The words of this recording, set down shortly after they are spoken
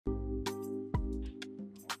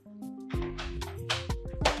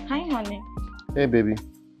Hi, honey. Hey, baby.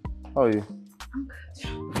 How are you? I'm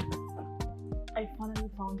good. I finally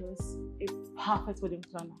found us a perfect wedding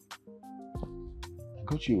planner. I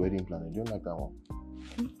got you a wedding planner. You don't like that one?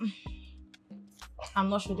 I'm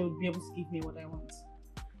not sure they would be able to give me what I want.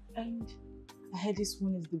 And I heard this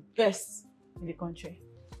one is the best in the country.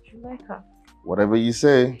 Do you like her? Whatever you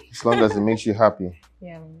say, as long as it makes you happy.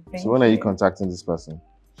 Yeah, so when are you contacting this person?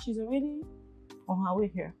 She's already on her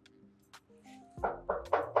way here.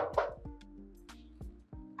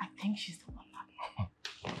 I think she's the one.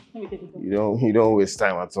 Let me take it. You don't waste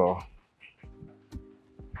time at all.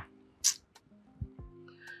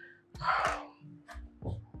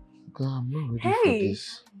 God, I'm not ready for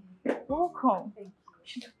this. Welcome. Thank you.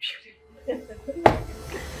 She looks beautiful.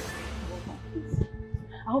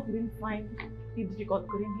 I hope you didn't find it difficult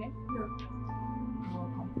getting here. No.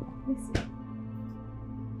 Welcome. Let's see.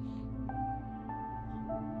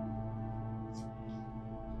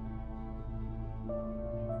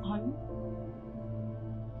 Honey?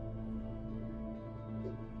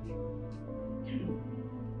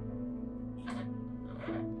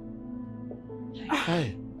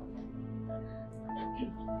 Hi.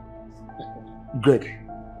 Greg.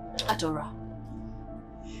 Adora.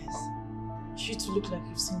 Yes. You two look like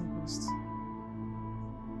you've seen a ghost.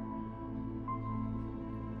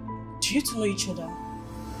 Do you two know each other?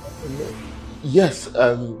 Yes,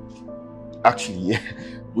 actually,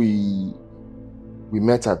 we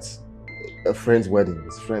met at a friend's wedding.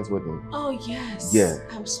 It's a friend's wedding. Oh, yes. Yeah.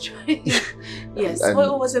 I'm trying. Yes. It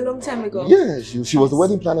was a long time ago. Yeah, she was the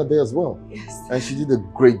wedding planner there as well. Yes. And she did a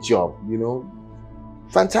great job, you know.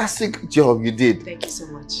 Fantastic job you did. Thank you so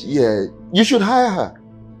much. Yeah, you should hire her.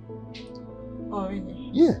 Oh, really?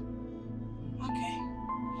 Yeah.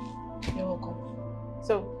 Okay. You're welcome.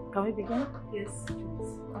 So, can we begin? Yes.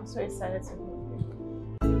 I'm so excited to meet you.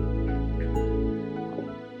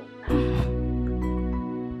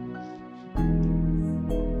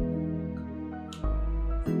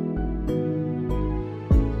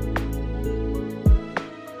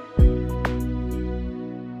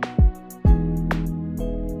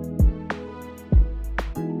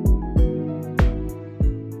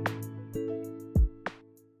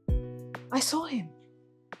 I saw him.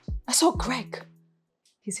 I saw Greg.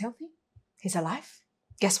 He's healthy. He's alive.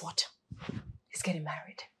 Guess what? He's getting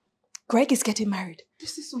married. Greg is getting married.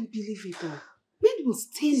 This is unbelievable. Men will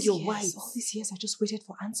stain your wives. All these years I just waited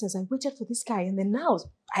for answers. I waited for this guy and then now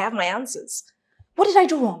I have my answers. What did I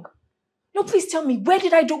do wrong? No, please tell me, what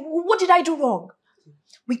did I do wrong?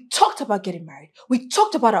 We talked about getting married. We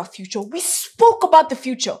talked about our future. We spoke about the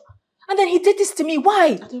future. And then he did this to me.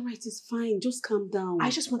 Why? Adora, it is fine. Just calm down. I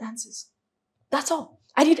just want answers. That's all.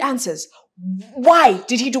 I need answers. Why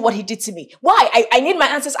did he do what he did to me? Why? I need my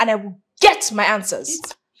answers and I will get my answers.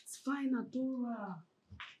 It's fine, Adora.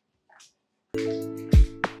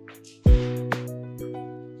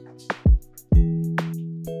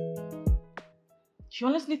 You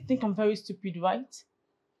honestly think I'm very stupid, right?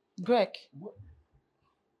 Greg,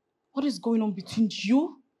 what is going on between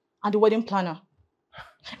you and the wedding planner?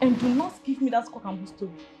 And do not give me that cock and bull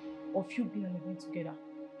story of you being an event together.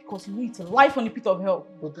 Because you know it's a life on the pit of hell.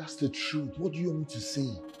 But that's the truth. What do you want me to say?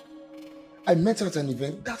 I met her at an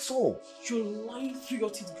event, that's all. You're lying through your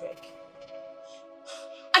teeth, Greg.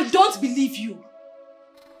 I don't believe you.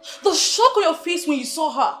 The shock on your face when you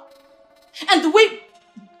saw her. And the way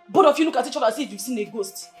both of you look at each other as if you've seen a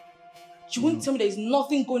ghost. You won't tell me there is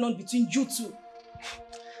nothing going on between you two.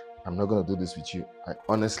 I'm not going to do this with you.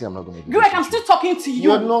 Honestly, I'm not going to do Greg, this I'm still talking to you.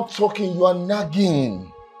 You're not talking, you are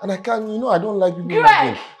nagging. And I can't, you know, I don't like people Greg!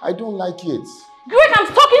 nagging. I don't like it. Greg, I'm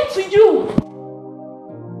talking to you!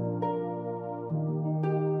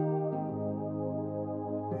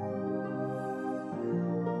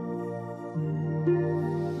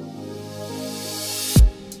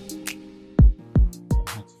 I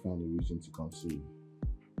had to find a reason to come see you.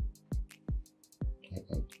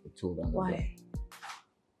 I told her. Why?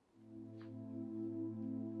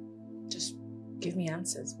 Just give me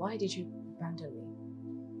answers. Why did you abandon me?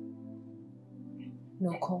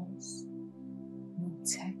 No calls, no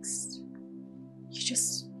text. You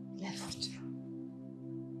just left.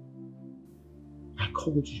 I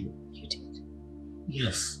called you. You did?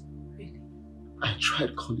 Yes. Really? I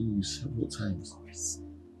tried calling you several times. Of course.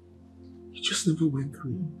 You just never went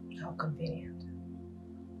through. How convenient.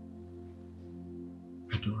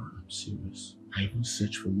 Adora, I'm serious. I even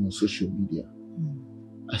searched for you on social media.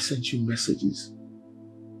 I sent you messages.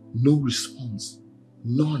 No response.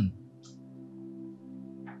 None.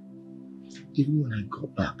 Even when I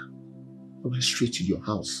got back, I went straight to your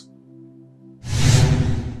house.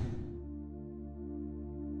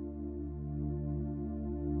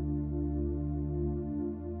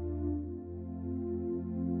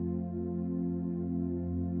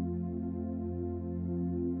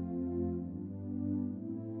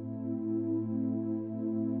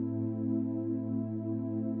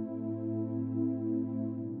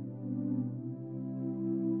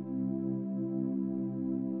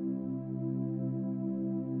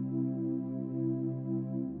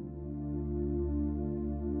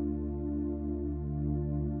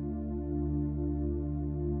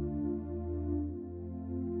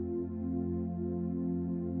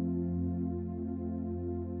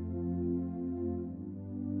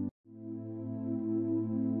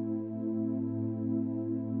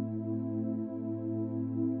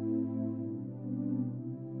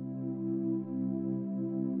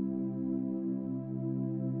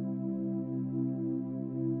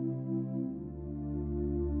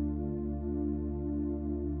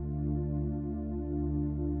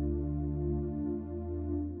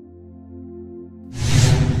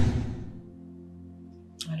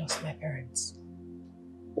 parents.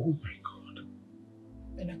 Oh my God.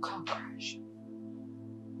 In a car crash.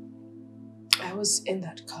 I was in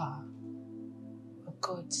that car, but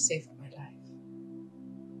God saved my life.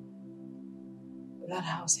 That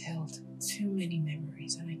house held too many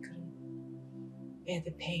memories and I couldn't bear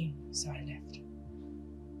the pain, so I left.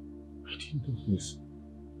 I didn't know this.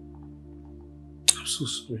 I'm so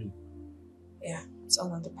sorry. Yeah, it's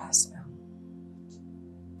all in the past now.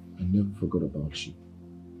 I never forgot about you.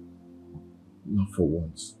 Not for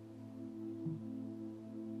once.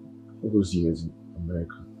 All those years in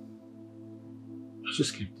America, I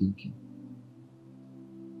just kept thinking,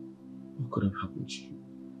 what could have happened to you?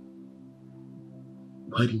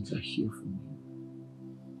 Why didn't I hear from you?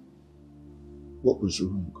 What was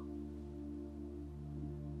wrong?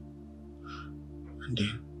 And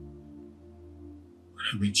then, when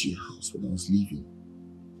I went to your house when I was leaving,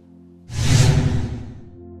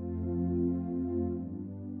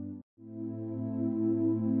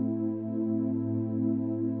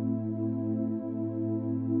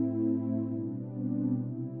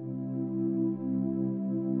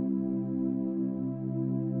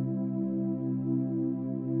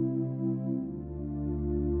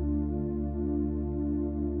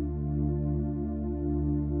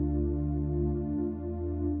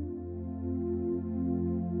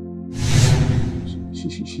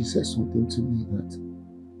 she said something to me that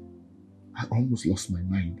I almost lost my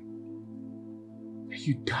mind.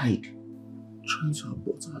 You died trying to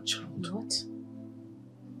abort our child. What?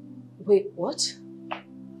 Wait, what?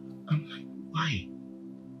 I'm like, why?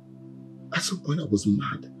 At some point I was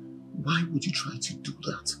mad. Why would you try to do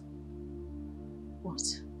that? What?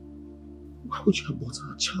 Why would you abort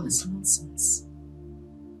our child? That's nonsense.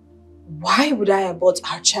 Why would I abort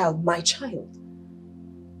our child, my child?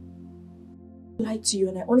 I lied to you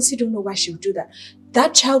and I honestly don't know why she would do that.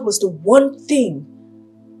 That child was the one thing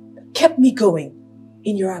that kept me going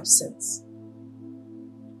in your absence.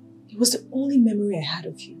 It was the only memory I had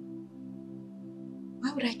of you.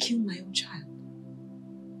 Why would I kill my own child?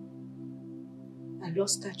 I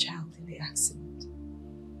lost that child in the accident.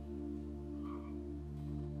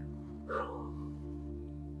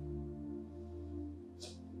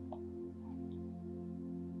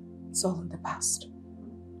 It's all in the past.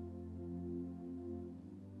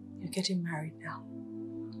 You're getting married now.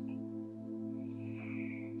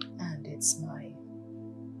 And it's my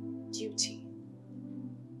duty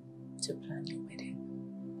to plan your wedding.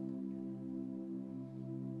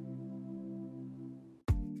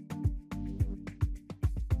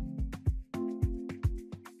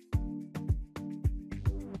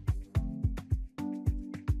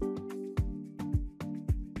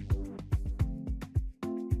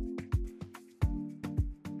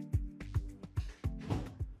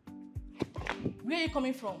 Where are you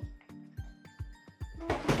coming from?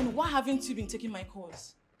 And why haven't you been taking my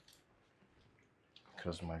calls?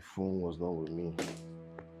 Because my phone was not with me.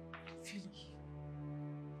 Philly,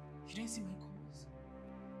 you didn't see my calls?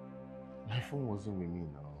 My phone wasn't with me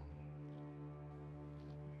now.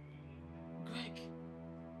 Greg,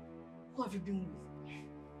 who have you been with?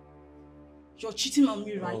 You're cheating on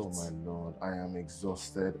me, right? Oh my Lord, I am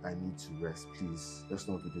exhausted. I need to rest. Please, let's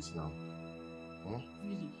not do this now. Huh?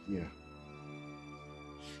 Really? Yeah.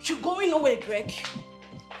 You're going nowhere, Greg.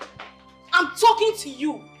 I'm talking to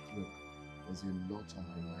you. Look, there's a lot on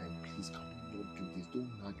my mind. Please, can we not do this?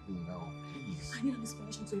 Don't nag me now, please. I need an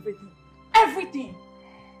explanation to everything. Everything!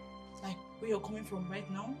 Like where you're coming from right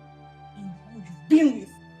now and who you've been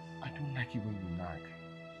with. I don't like it when you nag.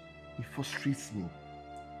 It frustrates me.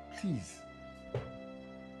 Please.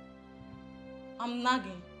 I'm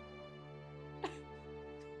nagging.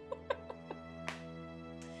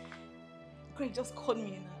 Greg just called me a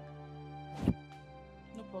nag.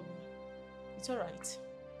 No problem. It's alright.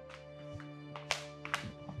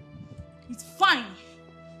 It's fine.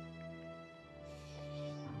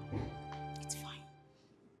 It's fine.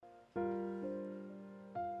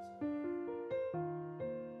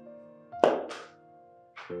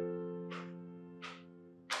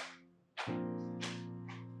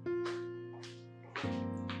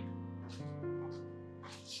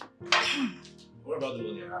 What about the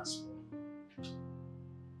money I asked for?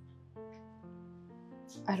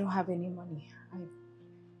 I don't have any money.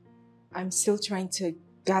 I'm still trying to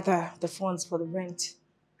gather the funds for the rent.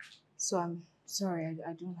 So I'm sorry,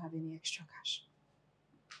 I don't have any extra cash.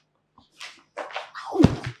 Oh,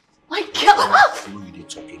 my God! I know you did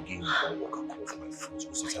talk again about what I call for my fruit.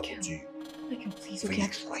 What's it happened to you? Michael, please, Will okay? you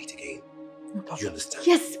try it again? No Do problem. you understand?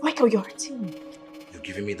 Yes, Michael, you're hurting me. You're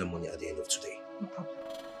giving me the money at the end of today. No problem.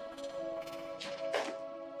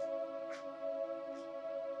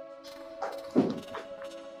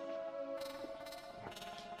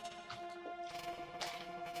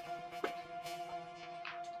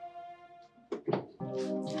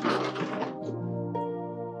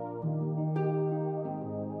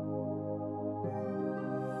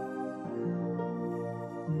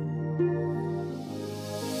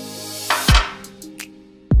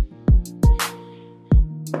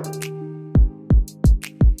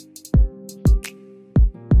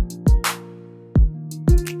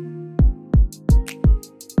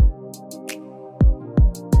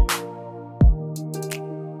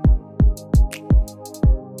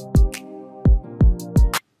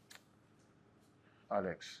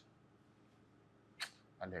 Alex.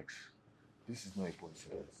 Alex, this is not a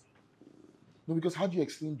coincidence. No, because how do you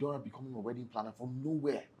explain Dora becoming a wedding planner from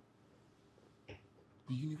nowhere?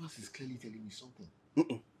 The universe is clearly telling me something.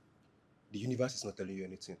 The universe is not telling you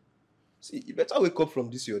anything. See, you better wake up from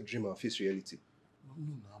this your dream and face reality.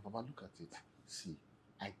 No, Baba, look at it. See,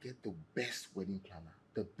 I get the best wedding planner.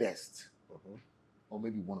 The best. Or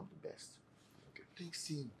maybe one of the best. Okay. Next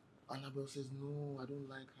thing, Annabelle says, no, I don't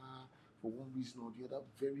like her for one reason or the other.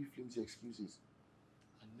 Very flimsy excuses.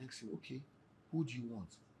 And next thing, okay, who do you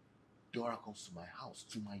want? Dora comes to my house,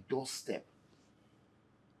 to my doorstep.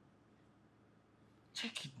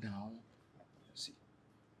 Check it now. See,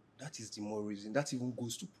 that is the more reason. That even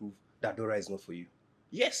goes to prove that Dora is not for you.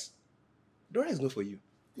 Yes, Dora is not for you.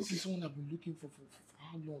 This is someone I've been looking for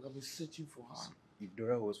how long? I've been searching for her. See, if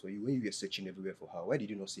Dora was for you, when you were searching everywhere for her, why did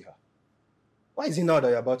you not see her? Why is it now that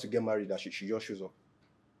you're about to get married that she just shows up?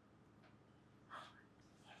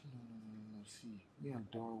 No. See, me and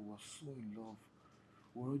Dora were so in love.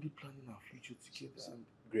 We're already planning our future together. And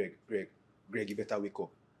Greg, you better wake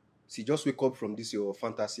up. See, just wake up from this your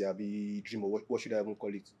fantasy, dream, or what should I even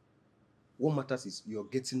call it? What matters is you're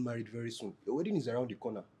getting married very soon. Your wedding is around the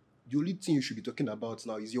corner. The only thing you should be talking about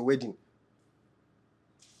now is your wedding.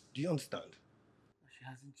 Do you understand? She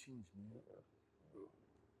hasn't changed, man.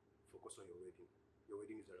 Focus on your wedding. Your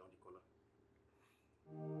wedding is around the corner.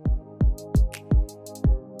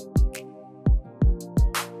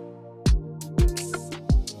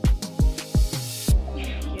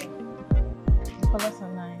 The colors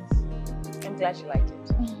are nice. I'm glad you like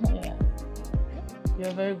it. Yeah.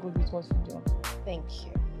 You're very good with what you do. Thank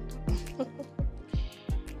you.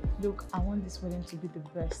 Look, I want this wedding to be the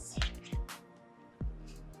best.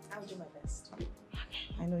 I'll do my best.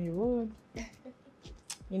 I know you would.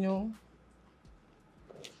 You know,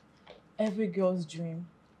 every girl's dream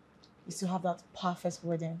is to have that perfect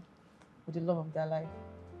wedding with the love of their life.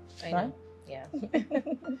 I right? know. Yeah.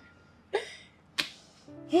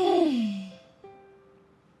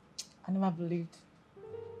 I never believed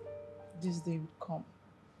this day would come.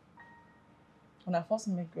 When I first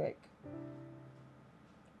met Greg,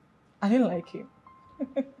 I didn't like him.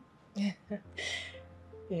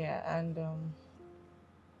 Yeah, and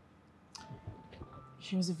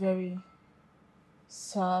he was a very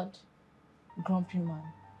sad, grumpy man.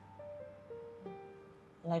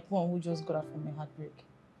 Like one who just got out from a heartbreak.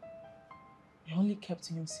 He only kept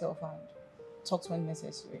to himself and talked when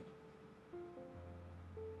necessary.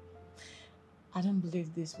 I don't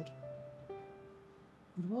believe this would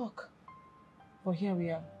work. But here we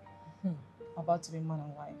are, about to be man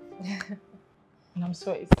and wife. And I'm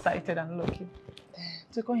so excited and lucky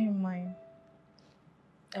to call him mine.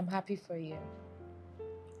 I'm happy for you.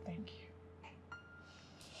 Thank you.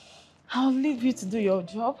 I'll leave you to do your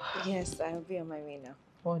job. Yes, I'll be on my way now.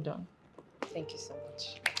 Well done. Thank you so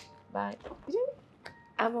much. Bye.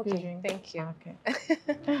 I'm okay. Thank you. Okay.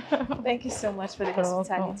 Thank you so much for the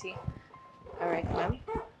hospitality. All right, ma'am.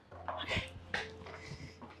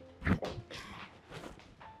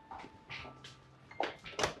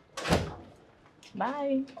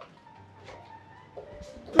 Bye.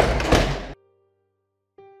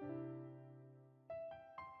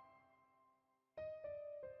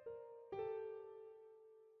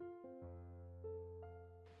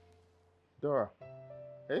 Dora,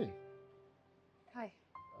 hey. Hi.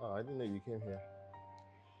 Oh, I didn't know you came here.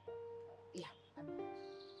 Yeah, I'm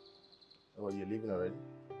Oh, you're leaving already?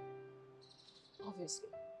 obviously.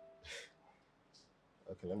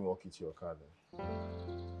 Okay, let me walk you to your car then.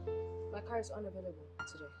 My car is unavailable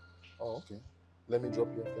today. Oh, okay. Let me drop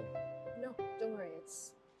you off then. No, don't worry.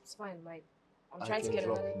 It's fine. I'm I trying to can get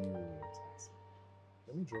drop another. you.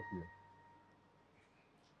 Let me drop you.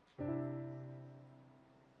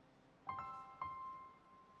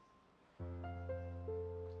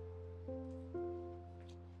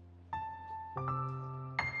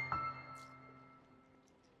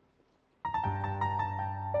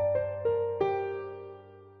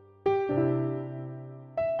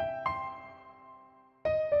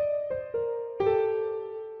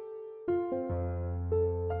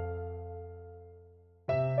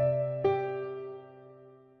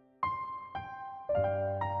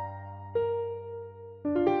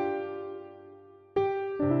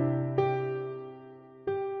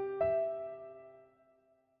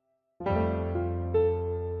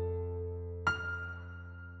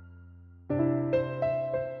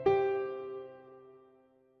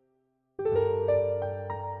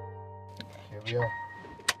 Here we are.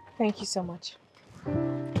 Thank you so much. What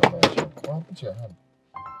happened to your hand?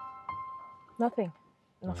 Nothing.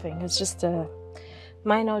 It's just a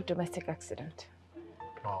minor domestic accident.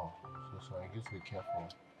 Oh, so so I guess be careful.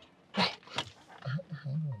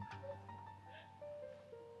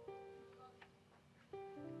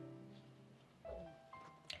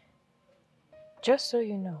 Just so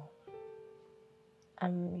you know,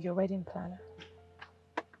 I'm your wedding planner.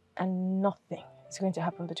 And nothing is going to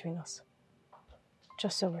happen between us.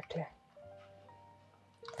 Just so we're clear.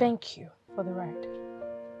 Thank you for the ride.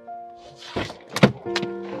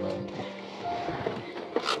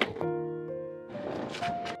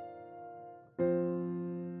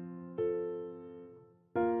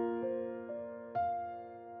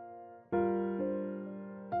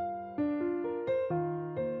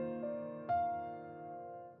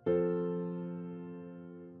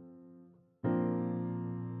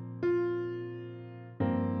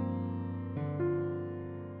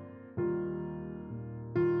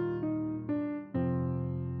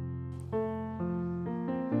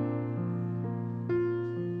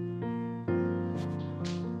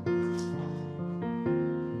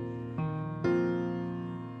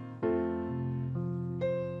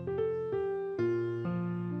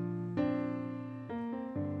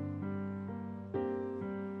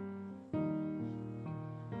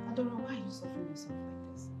 Why are you suffering yourself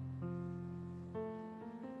like this?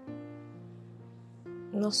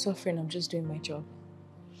 I'm not suffering, I'm just doing my job.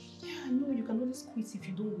 Yeah, I know you can always quit if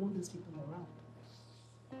you don't want these people around.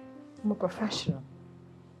 I'm a professional.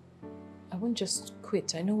 I won't just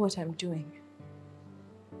quit. I know what I'm doing.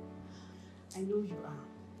 I know you are.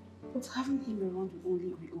 But having him around will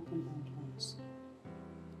only reopen old wounds.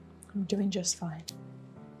 I'm doing just fine.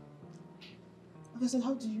 Okay, so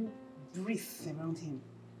how do you breathe around him?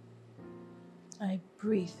 I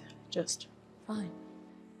breathe just fine.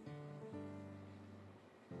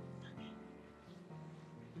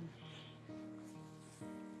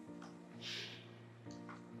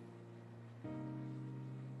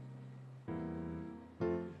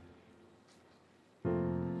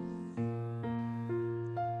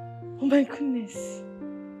 Oh my goodness.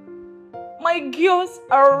 My girls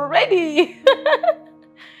are ready.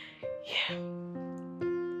 Yeah.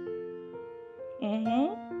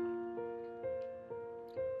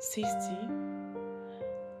 Tasty.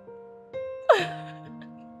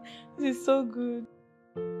 This is so good.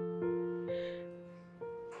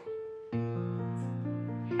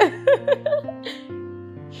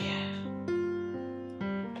 Yeah.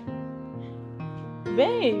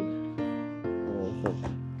 Babe.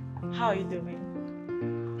 How are you doing?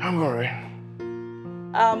 I'm alright.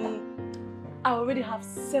 I already have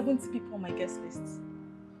 70 people on my guest list.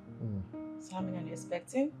 So how many are you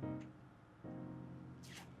expecting?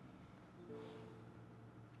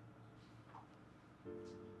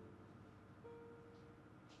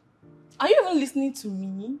 Are you even listening to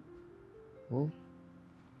me?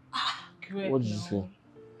 Great. What did you say?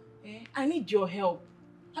 I need your help.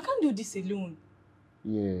 I can't do this alone.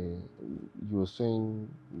 Yeah, you were saying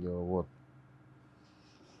your what?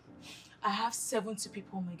 I have 70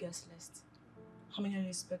 people on my guest list. How many are you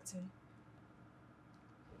expecting?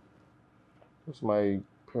 Just my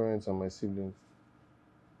parents and my siblings.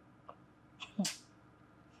 You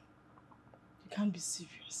can't be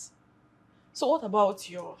serious. So what about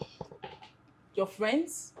your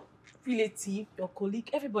friends, relative, your colleague,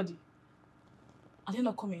 everybody? Are they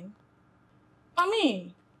not coming? I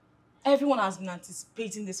mean, everyone has been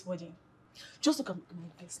anticipating this wedding. Just look at my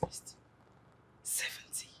guest list.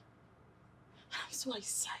 70. I'm so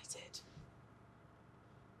excited.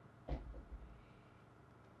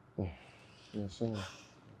 Yeah, same.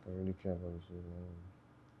 I really care about this.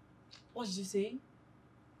 What did you say?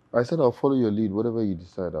 I said I'll follow your lead. Whatever you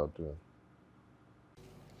decide, I'll do it.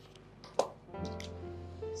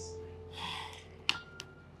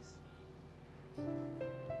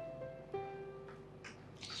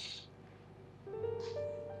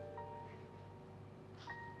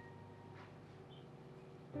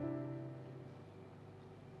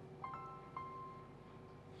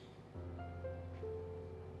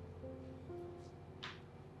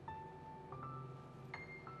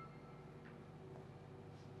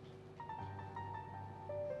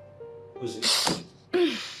 Who's it?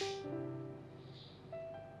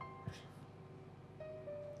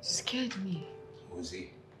 Scared me. Who's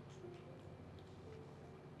he?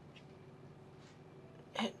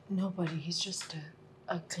 Nobody. He's just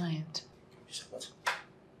a client. You said what?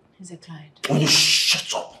 He's a client. Oh, you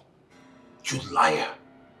shut up! You liar!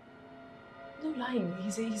 No lying.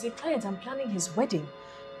 He's a client. I'm planning his wedding.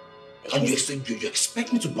 And you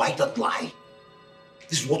expect me to buy that lie?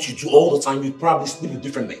 This is what you do all the time. You probably sleep with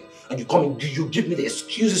different men. And you come and you give me the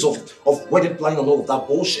excuses of wedding planning and all of that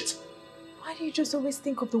bullshit. Why do you just always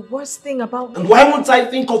think of the worst thing about me? And why won't I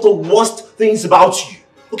think of the worst things about you?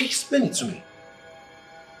 Okay, explain it to me.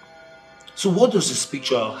 So what does this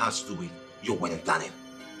picture have to do with your wedding planning?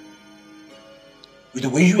 With the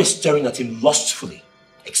way you were staring at him lustfully.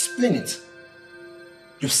 Explain it.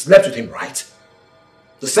 You've slept with him, right?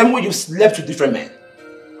 The same way you've slept with different men.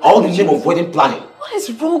 All in the name of wedding planning. What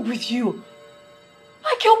is wrong with you?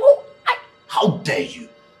 Michael, How dare you?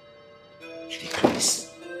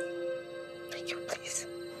 Please. Michael, please.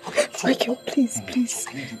 Okay, Michael, please.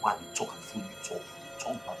 While you talk, and before you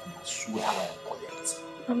talk back and I swear I am correct.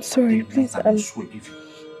 I'm sorry, please. I swear, give you.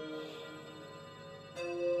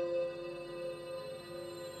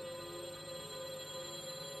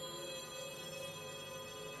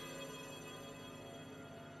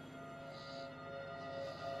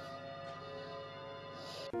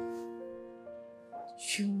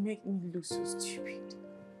 You make me look so stupid.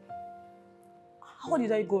 How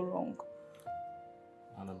did I go wrong?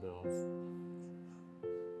 Annabelle,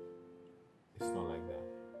 it's not like that.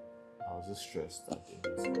 I was just stressed at the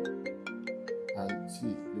meeting. And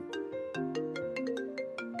see, look.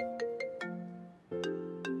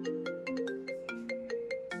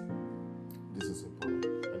 This is important.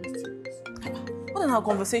 I need to take this. What in our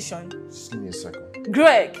conversation? Just give me a second.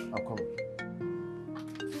 Greg! I'm coming.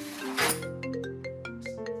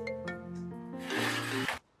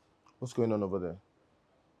 What's going on over there?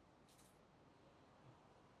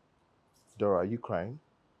 Dora, are you crying?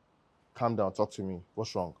 Calm down, talk to me.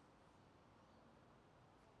 What's wrong?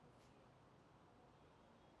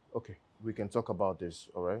 Okay, we can talk about this,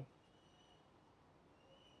 all right?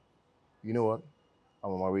 You know what?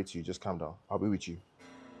 I'm on my way to you. Just calm down. I'll be with you.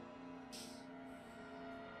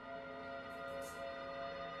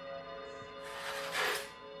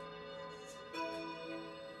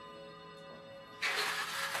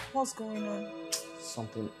 What's going on?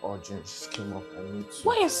 Something urgent just came up. I need to.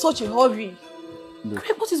 Why in such a hurry? Look,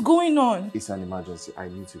 Greg, what is going on? it's an emergency. I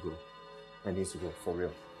need to go. I need to go, for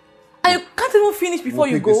real. And you can't even finish before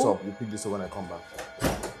you go? We'll pick this up when I come back.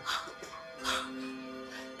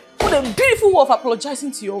 What a beautiful way of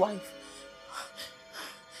apologizing to your wife.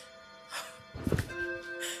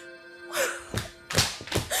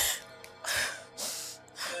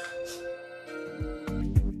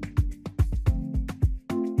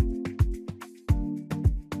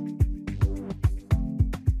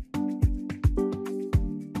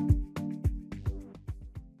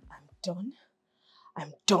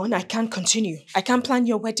 I'm done. I can't continue. I can't plan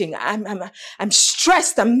your wedding. I'm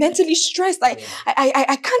stressed. I'm mentally stressed. I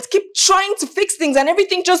can't keep trying to fix things and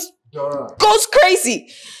everything just goes crazy.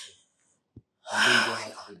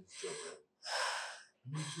 I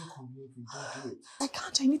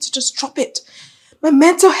can't. I need to just drop it. My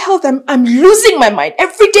mental health, I'm losing my mind.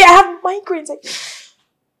 Every day I have migraines.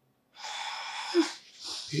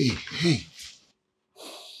 Hey.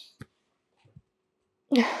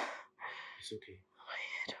 It's okay. My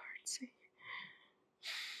head hurts.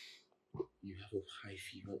 You have a high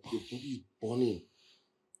fever. Your body is burning.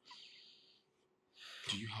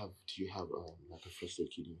 Do you have like a first aid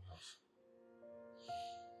kit in your house?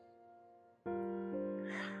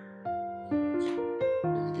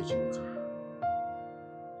 Let me get you water.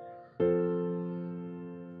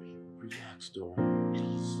 Relax, Dora.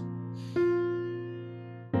 Please.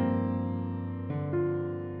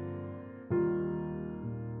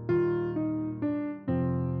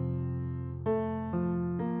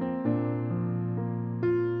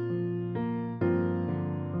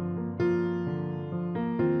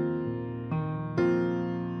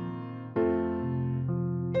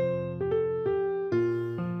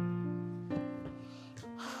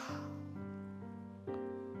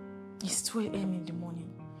 It's 2 a.m. in the morning.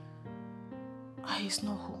 He's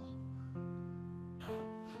not home.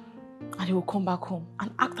 And he will come back home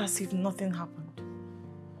and act as if nothing happened.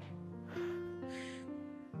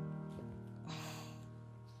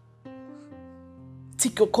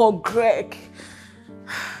 Take your call, Greg.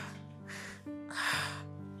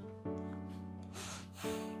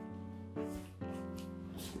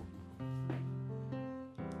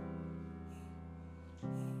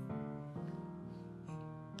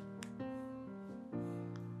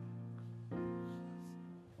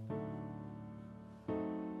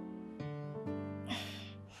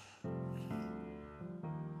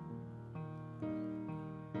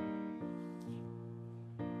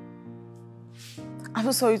 I'm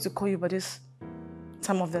so sorry to call you by this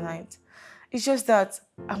time of the night. It's just that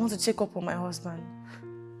I want to check up on my husband.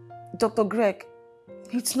 Dr. Greg,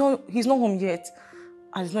 he's not home yet,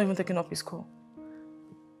 and he's not even taking up his call.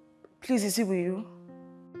 Please, is he with you?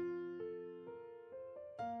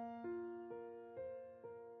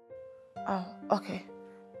 Oh, okay.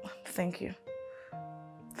 Thank you.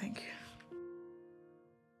 Thank you.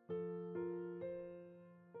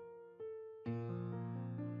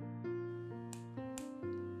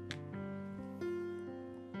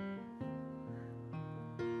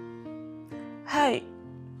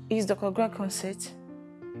 Is Dr. Greg concert?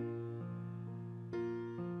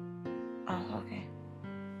 Oh, okay.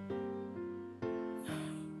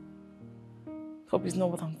 Hope it's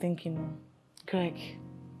not what I'm thinking, no. Greg.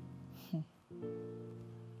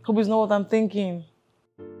 Hope it's not what I'm thinking.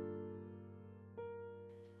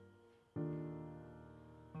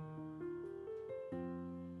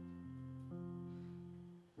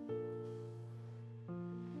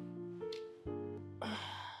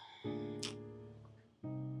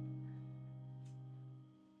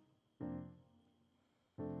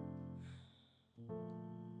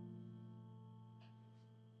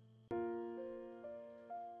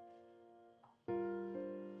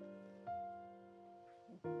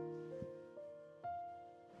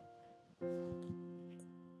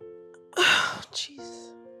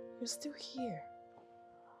 Jeez, you're still here.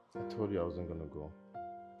 I told you I wasn't gonna go.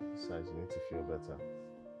 Besides, you need to feel better.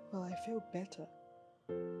 Well, I feel better.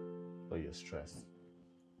 But you're stressed.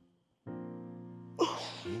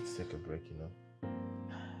 You need to take a break, you know?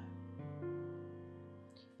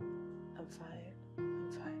 I'm fine.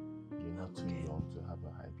 I'm fine. You're not too young to have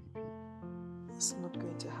a high BP. It's not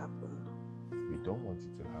going to happen. We don't want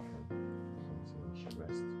it to happen. So you should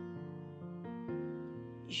rest.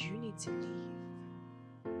 You need to leave.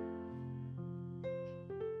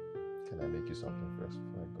 Can I make you something first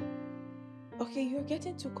before I go? Okay, you're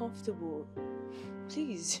getting too comfortable.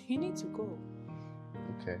 Please, you need to go.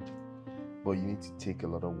 Okay. But you need to take a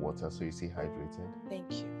lot of water so you stay hydrated.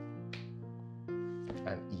 Thank you.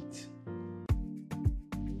 And eat.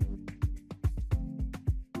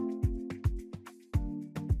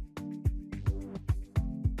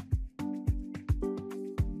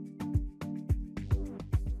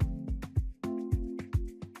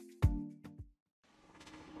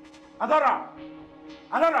 Adora!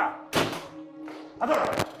 Adora!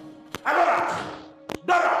 Adora! Adora!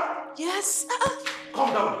 Dora! Yes?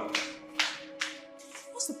 Calm down.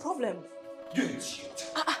 What's the problem? You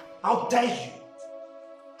idiot. How dare you?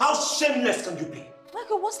 How shameless can you be?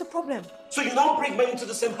 Michael, what's the problem? So you now bring men into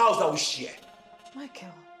the same house that we share.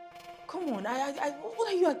 Michael, come on.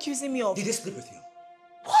 What are you accusing me of? Did they sleep with you?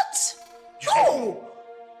 What? No!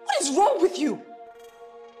 What is wrong with you?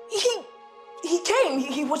 He came.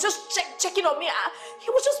 He was just checking on me. He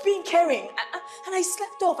was just being caring. And I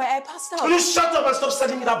slept off. I passed out. Will you shut up and stop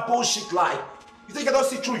selling me that bullshit lie? You think I don't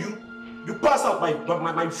see through you? You passed out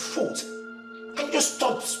my fault. Can you just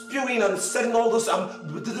stop spewing and selling all this?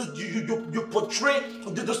 You portray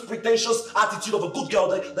this pretentious attitude of a good girl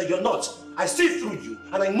that you're not. I see through you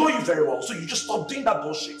and I know you very well. So you just stop doing that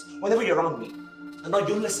bullshit whenever you're around me. And now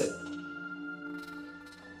you listen.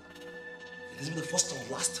 This will be the first and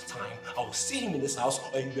last time I will see him in this house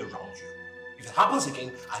or he'll be around you. If it happens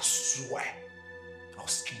again, I swear I'll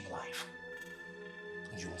skin your life.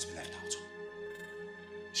 And you won't be left out.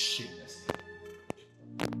 Shameless.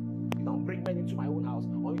 You don't bring men into my own house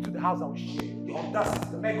or into the house I will share. The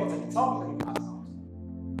audacity, the maggots, and you tell me that you pass out.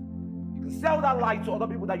 You can sell that lie to other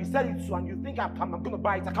people that you sell it to and you think I'm going to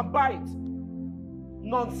buy it. I can buy it.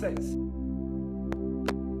 Nonsense.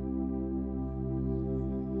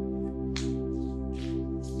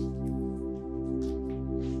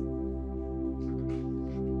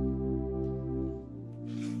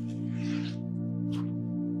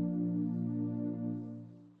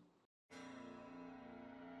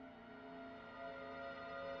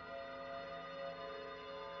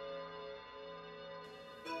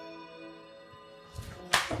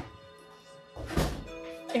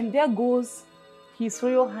 And there goes His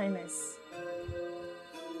Royal Highness.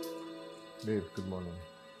 Babe, good morning.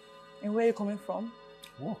 And where are you coming from?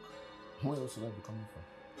 Work. Where else would I be coming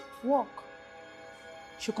from? Work.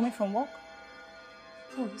 You're coming from work?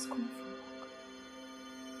 Oh, he's coming from work.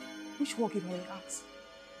 Which work, if I may ask?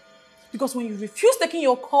 Because when you refused taking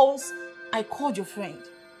your calls, I called your friend,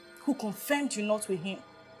 who confirmed you're not with him.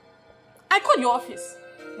 I called your office,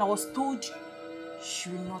 and I was told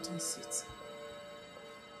you will not answer it.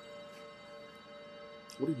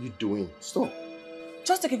 What are you doing? Stop.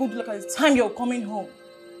 Just take a good look at the time you're coming home.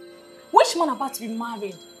 Which man about to be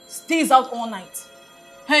married stays out all night?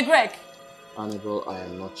 Hey, Greg. Annabelle, I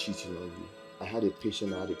am not cheating on you. I had a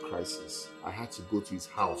patient that had a crisis. I had to go to his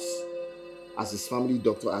house. As his family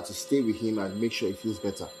doctor, I had to stay with him and make sure he feels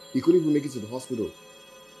better. He couldn't even make it to the hospital.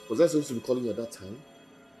 Was I supposed to be calling you at that time?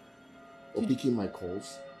 Or picking my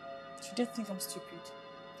calls? You don't think I'm stupid,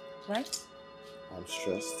 right? I'm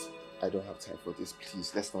stressed. I don't have time for this.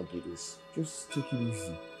 Please, let's not do this. Just take it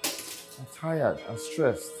easy. I'm tired. I'm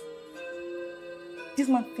stressed. This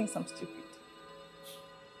man thinks I'm stupid.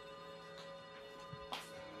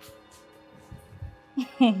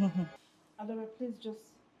 Adora, please just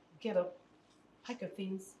get up, pack your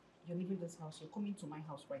things, you're leaving this house. You're coming to my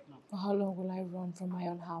house right now. For how long will I run from my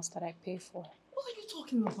own house that I pay for? What are you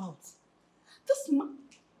talking about? This man...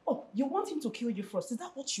 Oh, you want him to kill you first? Is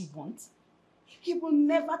that what you want? He will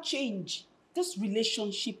never change. This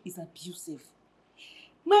relationship is abusive.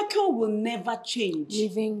 Michael will never change.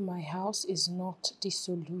 Leaving my house is not the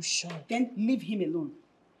solution. Then leave him alone.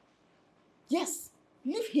 Yes,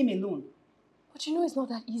 leave him alone. But you know it's not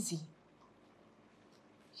that easy.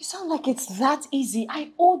 You sound like it's that easy.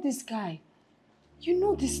 I owe this guy. You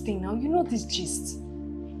know this thing now. You know this gist.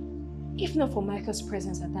 If not for Michael's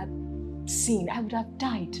presence at that scene, I would have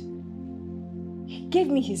died. He gave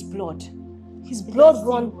me his blood. His blood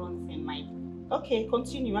runs in my... Okay,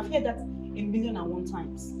 continue. I've heard that 1,000,001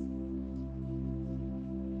 times.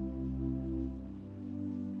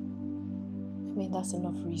 I mean, that's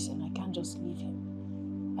enough reason. I can't just leave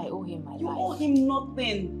him. I owe him my life. You owe him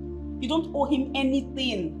nothing. You don't owe him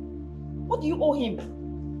anything. What do you owe him?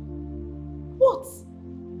 What?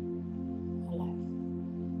 My life.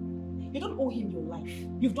 You don't owe him your life.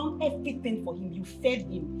 You've done everything for him. You fed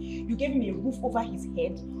him. You gave him a roof over his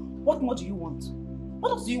head. What more do you want?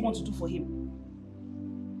 What else do you want to do for him?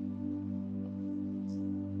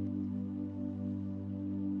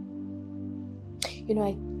 You know,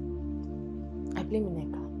 I blame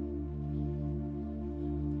Nnebe.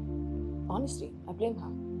 Honestly, I blame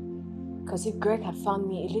her. Because if Greg had found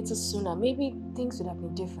me a little sooner, maybe things would have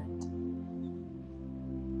been different.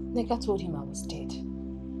 Nnebe told him I was dead.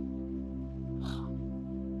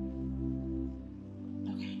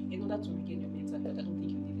 Okay, in order to regain your mental health, I don't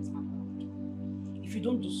think you need this man around. If you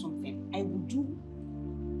don't do something, I will do...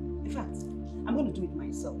 In fact, I'm going to do it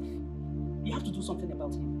myself. You have to do something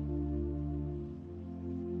about him.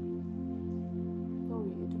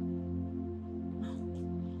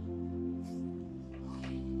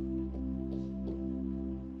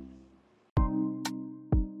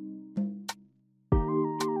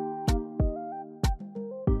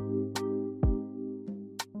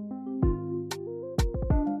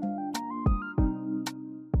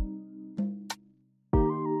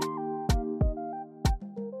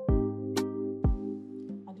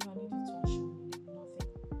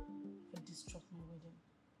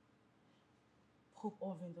 Hope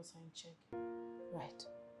all vendors are in check. Right.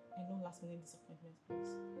 And no last minute disappointment,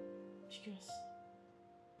 please. Because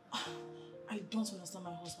I don't understand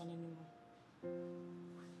my husband anymore.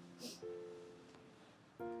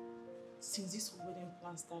 Since this whole wedding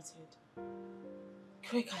plan started,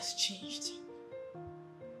 Craig has changed.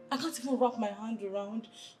 I can't even wrap my hand around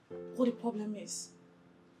what the problem is.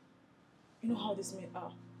 You know how these men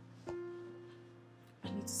are.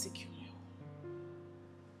 I need to secure my home.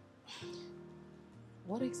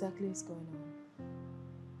 What exactly is going on?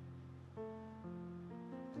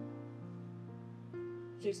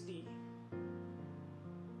 Lately,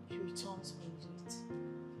 he returns home late.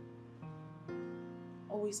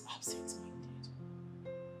 Always absent-minded.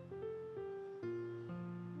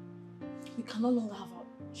 We can no longer have our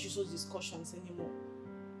usual discussions anymore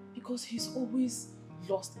because he's always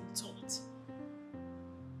lost in thought.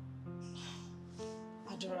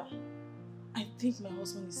 Adora, I think my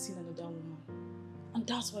husband is seeing another woman. And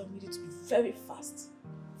that's why we need it to be very fast.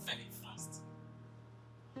 Very fast.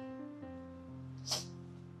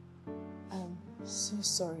 I'm so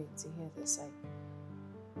sorry to hear this.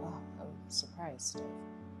 I'm surprised.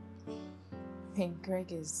 I mean,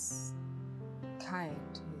 Greg is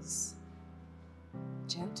kind, he's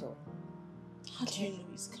gentle. How do you know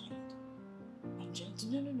he's kind and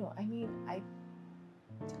gentle? No. I mean,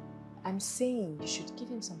 I'm saying you should give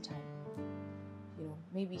him some time. You know,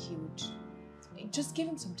 maybe he would... Just give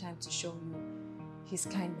him some time to show you his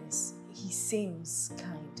kindness. He seems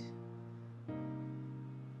kind.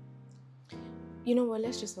 You know what,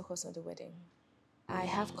 let's just focus on the wedding. I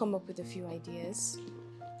have come up with a few ideas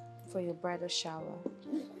for your bridal shower.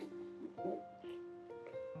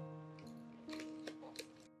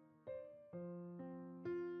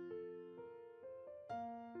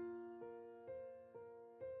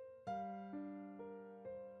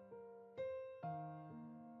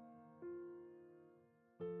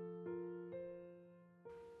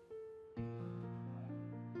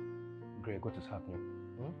 Greg, what is happening?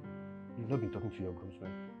 You've not been talking to your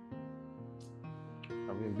groomsmen.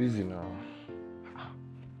 I've been busy now.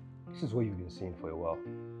 This is what you've been saying for a while.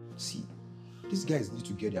 See, these guys need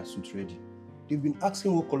to get their suits ready. They've been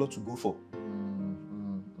asking what color to go for.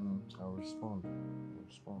 I'll respond.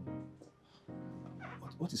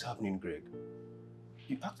 What is happening, Greg?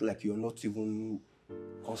 You act like you're not even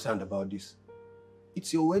concerned about this.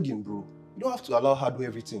 It's your wedding, bro. You don't have to allow her to do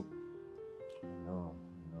everything. No.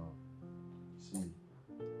 See,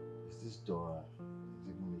 it's this Dora. It's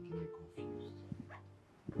even making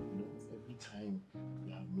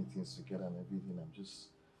things together and everything. I'm just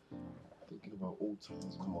thinking about old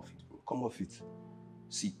times. Come off it, bro. Come off it.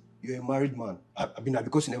 See, you're a married man. I mean,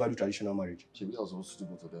 because you never do traditional marriage. Maybe I was supposed to do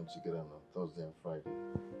both of them together on Thursday and Friday.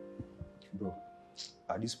 Bro,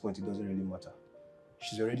 at this point, it doesn't really matter.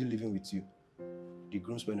 She's already living with you. The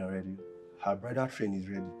groomsmen are ready. Her bridal train is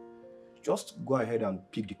ready. Just go ahead and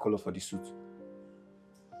pick the color for the suit.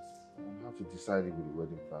 I have to decide it with the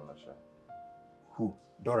wedding planner, Sha. Who?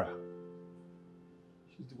 Dora?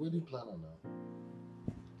 She's the wedding planner now.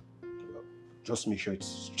 Just make sure it's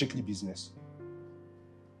strictly business.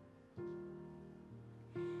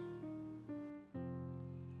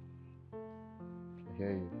 I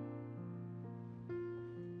hear you.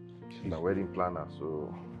 She's my wedding planner,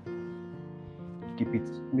 so... Keep it,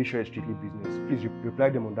 make sure it's strictly business. Please reply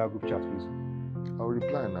them on that group chat, please. I'll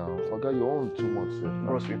reply now. Forget you own too much, sir.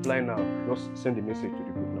 Bros, reply now. Just send a message to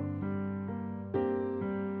the group now.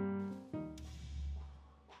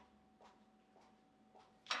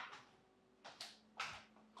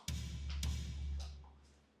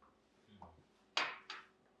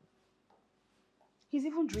 He's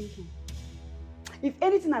even drinking. If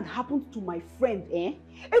anything had happened to my friend,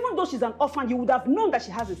 even though she's an orphan, you would have known that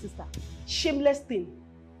she has a sister. Shameless thing.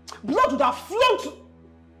 Blood would have flown to...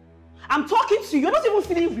 I'm talking to you. You're not even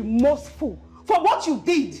feeling remorseful for what you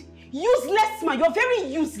did. Useless man. You're very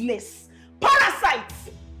useless. Parasite.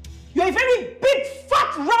 You're a very big,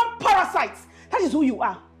 fat, round parasite. That is who you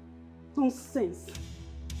are. Nonsense.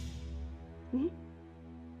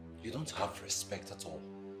 You don't have respect at all.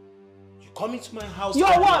 You come into my house...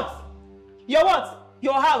 Your what? Your what?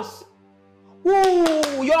 Your house.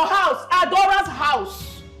 Ooh, your house. Adora's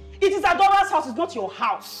house. It is Adora's house. It's not your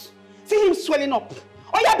house. See him swelling up.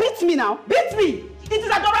 Oh yeah, beat me now. Beat me. It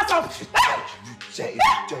is Adora's house.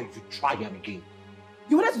 If you try him again.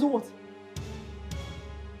 You wanted to do what?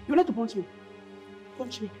 You wanted to punch me.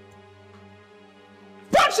 Punch me.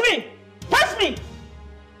 Punch me! Punch me!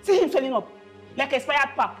 See him swelling up. Like expired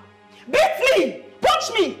pap. Beat me!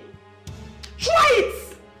 Punch me! Try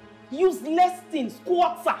it! Useless thing,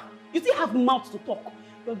 squatter. You still have mouth to talk.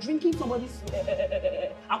 You're drinking somebody's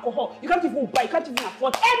alcohol. You can't even buy, you can't even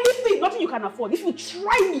afford anything, nothing you can afford. If you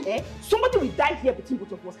try me, somebody will die here between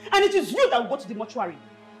both of us. And it is you that will go to the mortuary.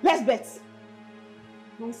 Let's bet.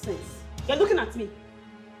 Nonsense. You're looking at me.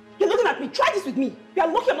 You're looking at me. Try this with me. You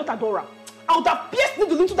are lucky I'm not Adora. I would have pierced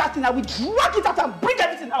needle into that thing. I will drag it out and bring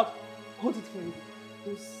everything out. Hold it for me.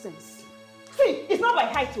 Nonsense. See, it's not by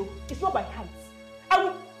height, oh. It's not by height. I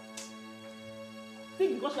will...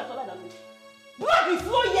 See, because you are taller than me. Blood will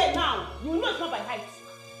flow here now. You will know it's not by height.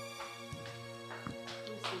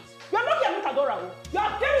 You are lucky I'm not Adora. You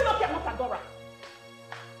are very lucky I'm not Adora.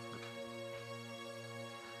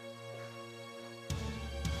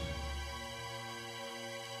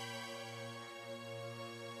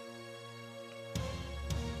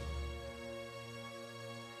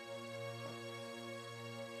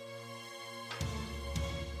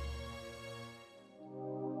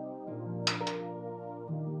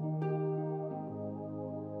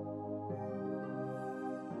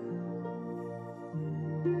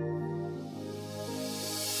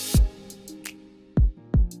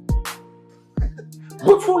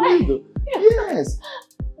 But for me though, yes.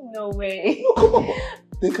 No way. No, come on.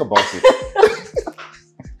 Think about it.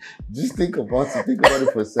 Just think about it. Think about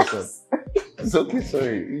it for a second. It's okay,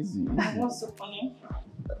 sorry. Easy. What's so funny?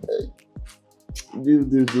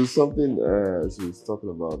 There's something she was talking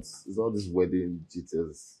about. It's all this wedding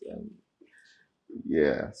jitters and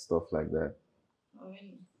yeah, stuff like that. Oh,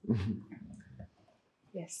 really?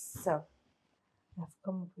 Yes, so I've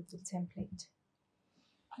come up with the template.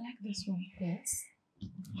 I like this one. Yes.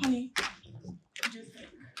 Honey, what do you think?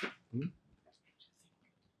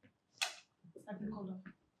 Like the color.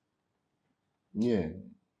 Yeah.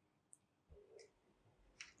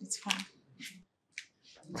 It's fine.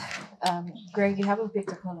 Greg, you haven't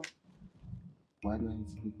picked a color. Why do I need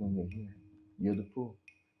to pick when you're here? You're the pro.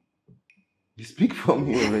 You speak for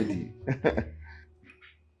me already.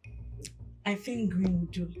 I think green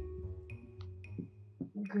would do.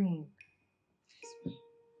 Green.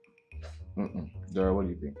 Dora, what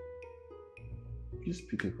do you think? Just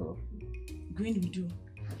pick a color. Green would do.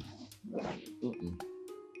 What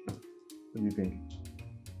do you think?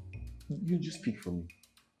 You just pick for me.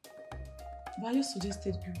 Why you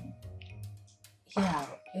suggested green? Yeah,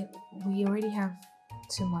 we already have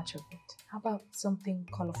too much of it. How about something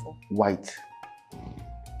colorful? White.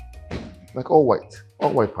 Like all white.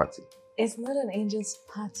 All white party. It's not an angel's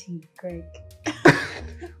party, Greg.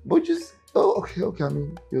 But just, okay, I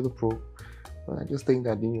mean, you're the pro. But I just think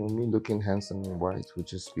that, you know, me looking handsome in white would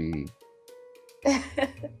just be...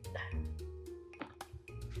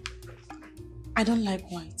 I don't like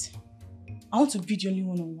white. I want to be the only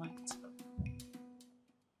one on white.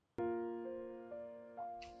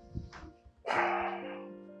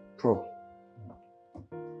 Pro.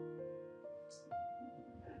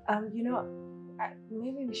 You know,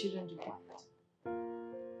 maybe we shouldn't do that.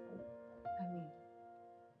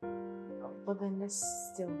 But then let's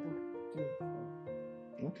still do it.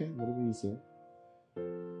 Okay, whatever you say.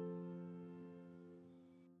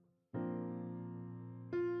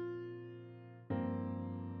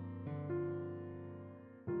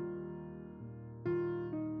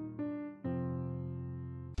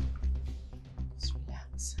 Just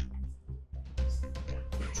relax.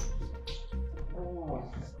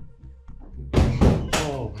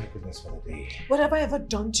 Oh my goodness, what a day. What have I ever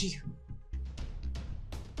done to you?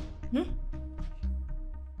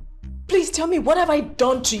 Please tell me, what have I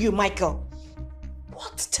done to you, Michael?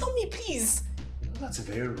 What? Tell me, please. That's a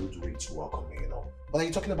very rude way to welcome me, you know. What are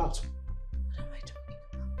you talking about? What am I talking about?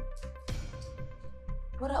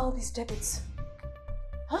 What are all these debits?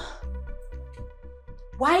 Huh?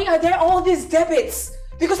 Why are there all these debits?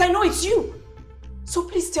 Because I know it's you. So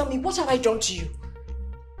please tell me, what have I done to you?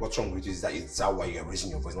 What's wrong with you? Is that why you're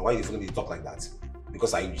raising your voice? Now, why are you going to talk like that?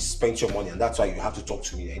 Because I spent your money and that's why you have to talk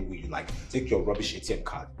to me any way you like. Take your rubbish ATM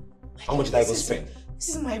card. How much did I even spend? This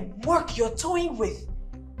is my work you're toying with.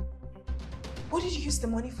 What did you use the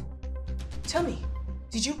money for? Tell me,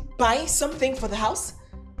 did you buy something for the house?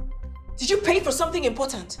 Did you pay for something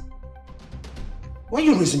important? Why are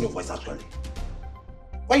you raising your voice actually?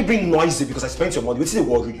 Why are you being noisy because I spent your money? What did they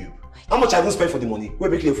worry you? How much I even spent for the money? We're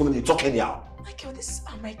making a phone and you talk anyhow. Michael, these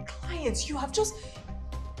are my clients. You have just...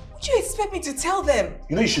 What do you expect me to tell them?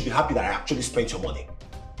 You know you should be happy that I actually spent your money.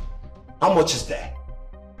 How much is there?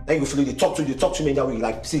 Then you feel they talk to me in that way.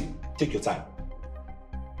 Like, see, take your time.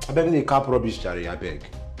 I beg you, cap rubbish, Jerry, I beg.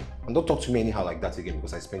 And don't talk to me anyhow like that again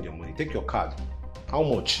because I spend your money. Take your card. How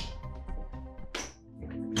much?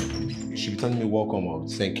 You should be telling me welcome or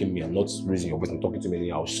thanking me and not raising your voice and talking to me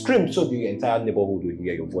anyhow. Scream so the entire neighborhood will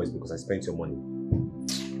hear your voice because I spent your money.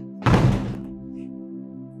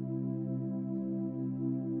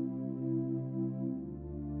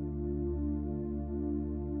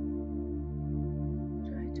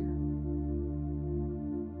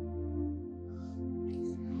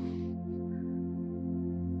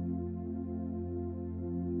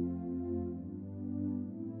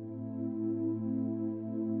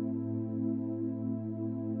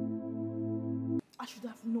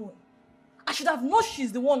 I should have known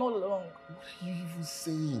she's the one all along. What are you even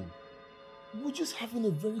saying? We're just having a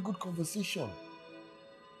very good conversation.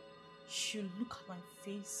 She'll look at my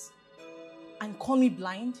face and call me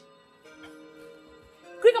blind?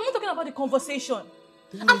 Greg, I'm not talking about the conversation.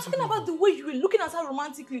 I'm talking about the way you were looking at her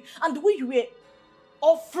romantically and the way you were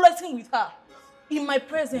all flirting with her in my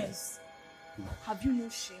presence. Have you no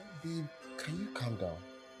shame? Babe, can you calm down?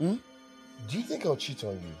 Do you think I'll cheat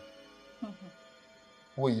on you?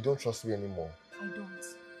 Wait, you don't trust me anymore? I don't.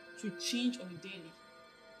 To change on a daily.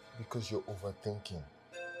 Because you're overthinking.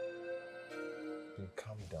 Babe,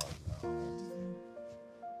 calm down now.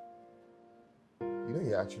 You know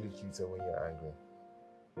you're actually cuter when you're angry.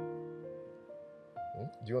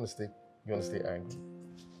 Do you want to stay angry?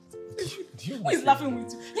 Who is laughing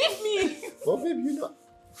with you? Leave me! Well, babe, you know.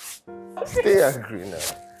 Stay angry now.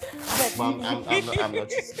 Mom, I'm not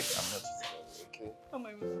cheating. Okay? Oh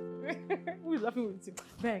my God. Who is laughing with you?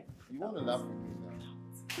 Beg. You want to laugh with me now?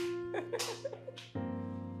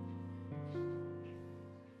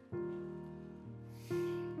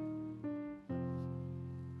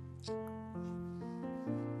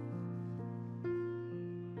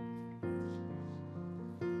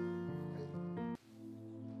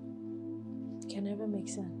 Can never make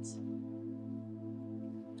sense.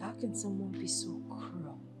 How can someone be so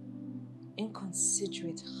cruel,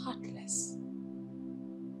 inconsiderate, heartless?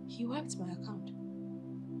 He wiped my account.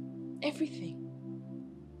 Everything.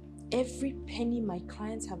 Every penny my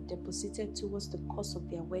clients have deposited towards the cost of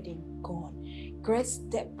their wedding, gone. Gret's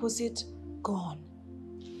deposit, gone.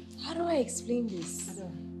 How do I explain this?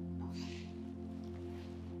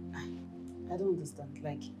 I don't understand.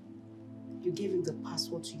 Like, you gave him the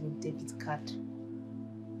password to your debit card.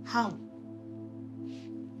 How?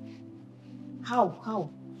 How?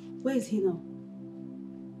 Where is he now?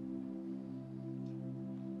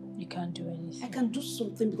 You can't do anything. I can do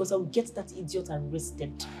something because I'll get that idiot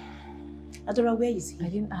arrested. Adora, where is he? I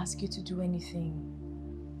didn't ask you to do anything.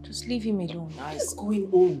 Just leave him alone. What is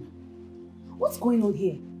going on? What's going on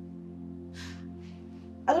here?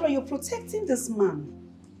 Adora, you're protecting this man.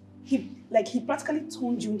 He practically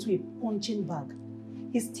turned you into a punching bag.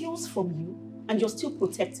 He steals from you and you're still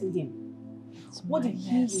protecting him. What did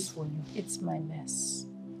he do for you? It's my mess.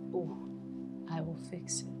 Oh. I will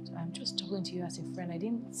fix it. I'm just talking to you as a friend. I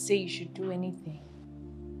didn't say you should do anything.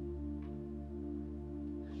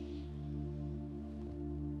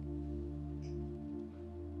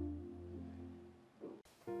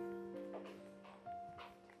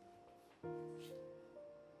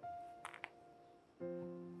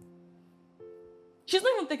 She's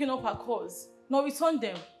not even taking up her calls, nor returned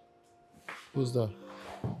them. Who's that?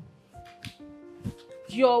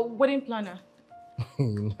 Your wedding planner.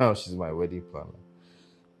 Now she's my wedding planner.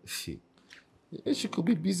 She could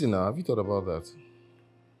be busy now. Have you thought about that?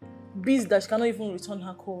 Busy that she cannot even return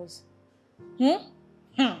her calls. Let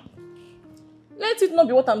it not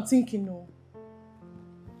be what I'm thinking, no.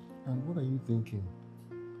 And what are you thinking?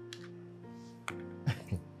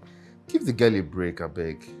 Give the girl a break, I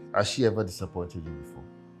beg. Has she ever disappointed you before?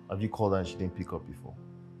 Have you called her and she didn't pick up before?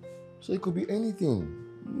 So it could be anything.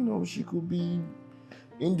 You know, she could be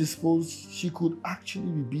indisposed. She could actually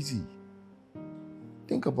be busy.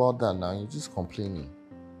 Think about that now. You're just complaining.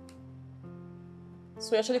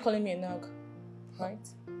 So you're actually calling me a nag, right?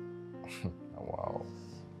 Wow.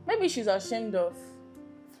 Maybe she's ashamed of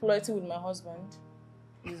flirting with my husband.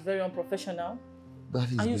 He's very unprofessional. That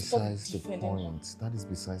is besides the point. That is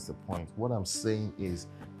besides the point. What I'm saying is,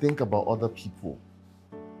 think about other people.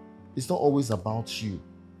 It's not always about you.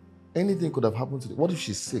 Anything could have happened to you. What if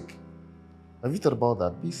she's sick? Have you thought about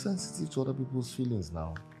that? Be sensitive to other people's feelings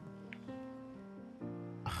now.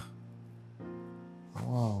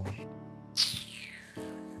 Wow.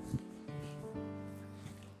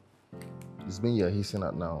 It's me you're hissing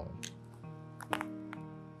at now.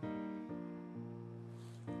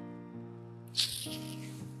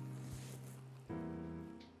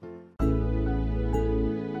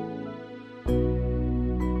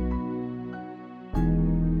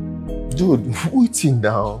 Dude, waiting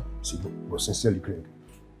now. See, but sincerely, Greg,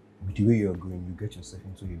 with the way you're going, you get yourself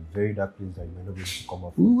into a very dark place that you may not be able to come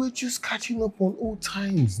up We from. were just catching up on old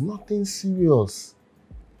times, nothing serious.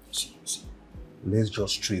 See, let's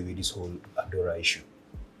just stray away this whole Adora issue.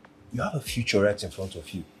 You have a future right in front of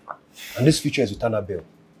you. And this future is with Annabelle.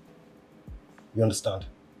 You understand?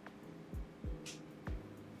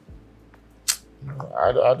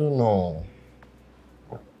 I don't know.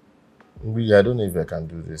 Really, I don't know if I can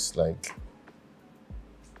do this. Like,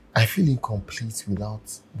 I feel incomplete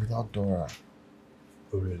without Dora.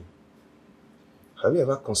 Oh, really? Have you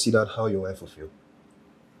ever considered how your wife will feel?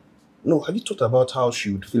 No, have you thought about how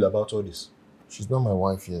she would feel about all this? She's not my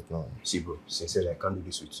wife yet, no. See, bro, sincerely, I can't do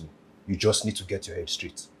this with you. You just need to get your head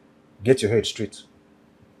straight. Get your head straight.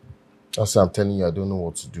 That's why I'm telling you, I don't know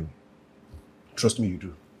what to do. Trust me, you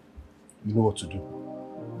do. You know what to do.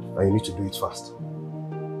 And you need to do it fast.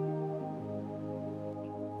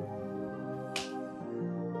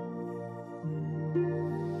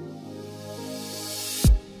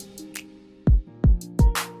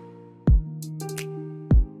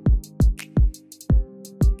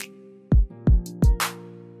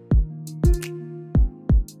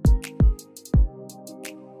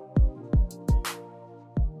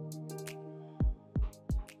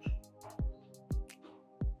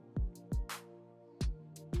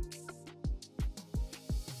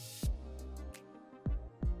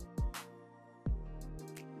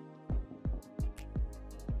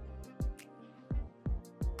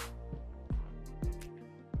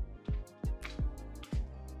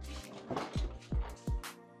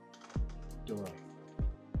 Dora.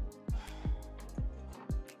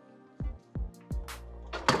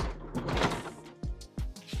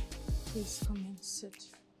 Please come and sit.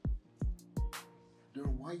 Dora,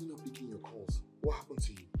 why are you not picking your calls? What happened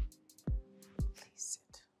to you? Please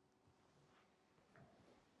sit.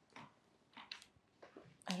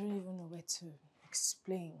 I don't even know where to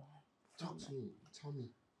explain. Talk to me. Tell me.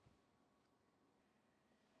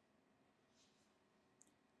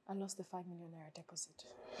 I lost the 5 million naira deposit.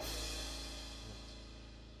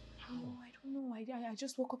 How? No, I don't know. I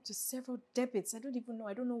just woke up to several debits. I don't even know.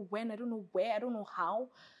 I don't know when. I don't know where. I don't know how.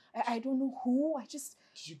 I don't know who.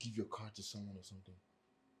 Did you give your card to someone or something?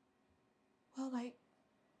 Well,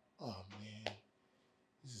 Oh man,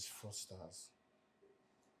 this is fraudsters.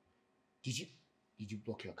 Did you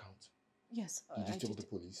block your account? yes. Did you I tell did. the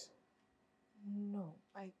police? No,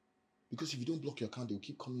 Because if you don't block your account, they'll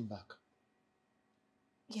keep coming back.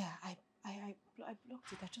 yeah, I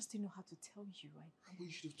blocked it. I just didn't know how to tell you. But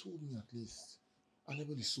you should have told me at least.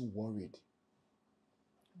 Annabelle is so worried.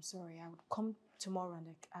 I'm sorry. I would come tomorrow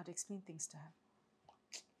and I'd explain things to her.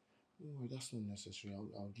 No, that's not necessary.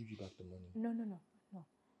 I'll give you back the money. No.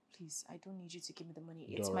 Please, I don't need you to give me the money.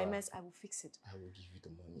 It's my Dora. mess. I will fix it. I will give you the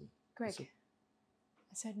money. Greg, So-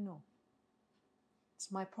 I said no.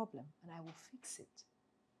 It's my problem and I will fix it.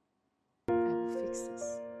 I will fix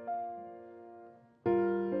this.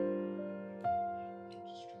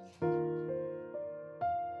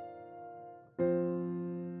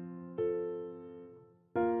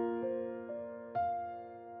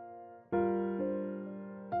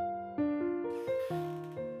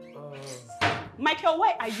 Michael,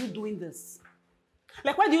 why are you doing this?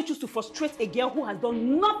 Like, why do you choose to frustrate a girl who has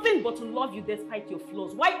done nothing but to love you despite your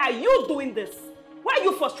flaws? Why are you doing this? Why are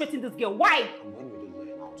you frustrating this girl? Why? And when will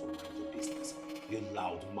you learn how to mind your business? You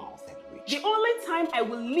loud-mouthed witch. The only time I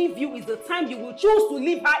will leave you is the time you will choose to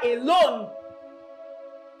leave her alone.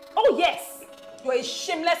 Oh yes, you're a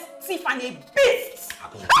shameless thief and a beast. I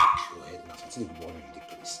can't your head now. It's not boring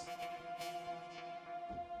ridiculous.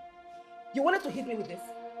 You wanted to hit me with this?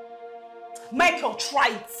 Michael, try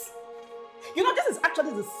it. You know, this is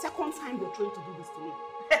actually the second time you're trying to do this to me.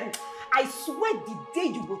 I swear the day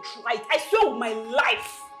you will try it, I swear with my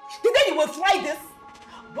life, the day you will try this,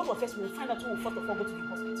 both of us will find out who will first of all go to the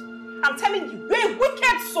hospital. I'm telling you, you're a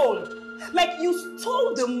wicked soul. Like, you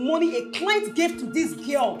stole the money a client gave to this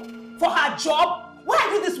girl for her job. Why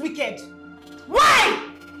are you this wicked? Why?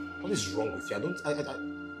 What is wrong with you? I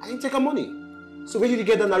didn't take her money. So where did you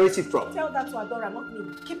get that narrative from? Tell that to Adora, not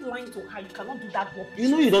me. Keep lying to her. You cannot do that work. You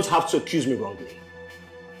know you don't have to accuse me wrongly.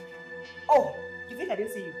 Oh, you think I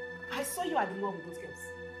didn't see you? I saw you at the mall with those girls.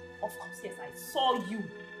 Of course, yes, I saw you.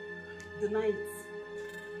 The night.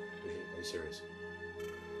 Wait, are you serious?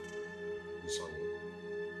 You saw me?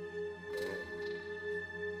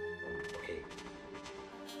 Okay.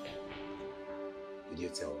 Did you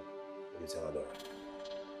tell Adora?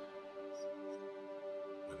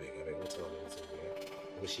 I beg, don't tell her anything, yeah?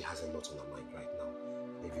 Because she has a lot on her mind right now.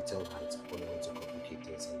 And if you tell her, it's only going to complicate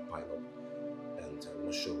things and pile up. And I'm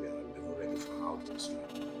not sure we are ever ready for her outburst,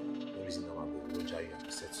 right? No reason now I'm going to you and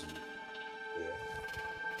upset you. Yeah?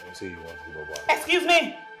 I don't say you want to give up one. Excuse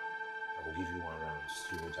me! I will give you 1 round.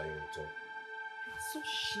 You will try your talk. You're so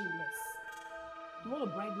shameless. You want to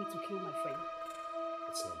bribe me to kill my friend?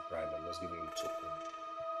 It's not bribe, I'm just giving you token.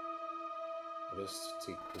 I'll just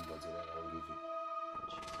take good body and I will give you.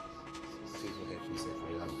 Please don't help yourself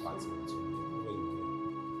for that apartment.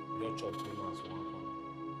 You don't chop 3 months for 1 pound.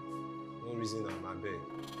 No reason I'm my bed.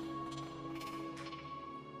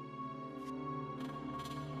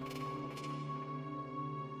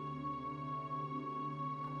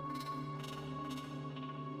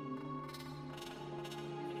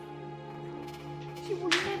 She will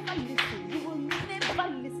never listen. You will never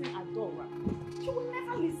listen, Adora. She will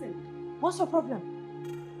never listen. What's your problem?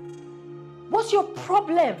 What's your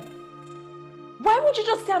problem? Why won't you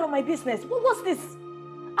just stay out of my business? What was this?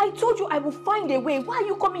 I told you I will find a way. Why are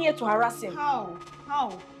you coming here to harass him? How?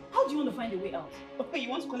 How do you want to find a way out? Okay, you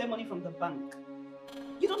want to collect money from the bank.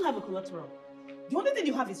 You don't have a collateral. The only thing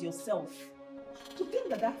you have is yourself. To think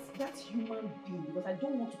that that's human being, because I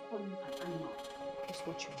don't want to call you an animal. That's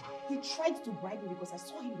what you are. He tried to bribe me because I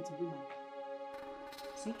saw him with a woman.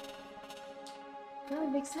 See? Now it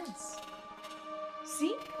makes sense.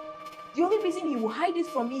 See? The only reason he will hide it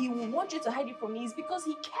from me, he will want you to hide it from me, is because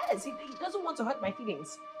he cares. He doesn't want to hurt my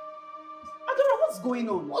feelings. I don't know what's going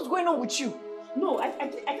on. What's going on with you? No, I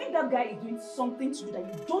think that guy is doing something to you that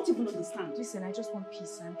you don't even understand. Listen, I just want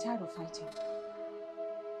peace. I'm tired of fighting.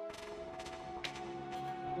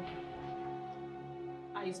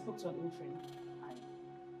 I spoke to an old friend. I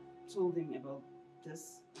told him about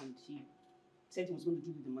this and he said he was going to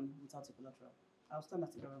give you the money without a collateral. I'll stand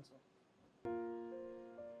as a guarantor.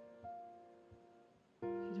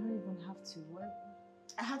 You don't even have to work.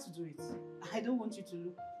 I had to do it. I don't want you to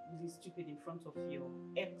look really stupid in front of your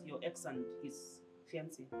ex and his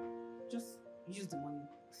fiancé. Just use the money,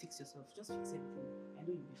 fix yourself. Just fix everything. I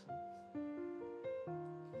know you'll be fine.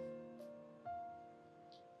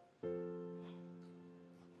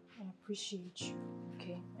 I appreciate you,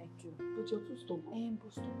 okay? I do. But you're too stubborn.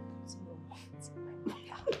 But stop putting your mouth in my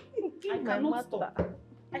mouth. I cannot stop.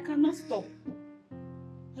 I cannot stop.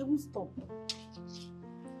 I won't stop.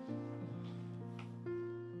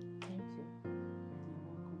 Thank you.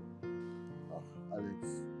 Oh, Alex.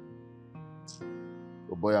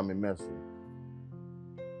 Oh boy, I'm a mess.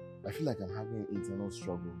 I feel like I'm having internal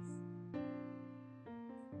struggles.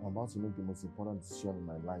 I'm about to make the most important decision in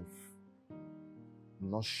my life. I'm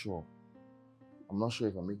not sure. I'm not sure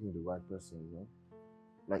if I'm making the right person, you know?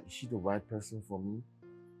 Like, is she the right person for me?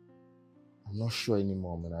 I'm not sure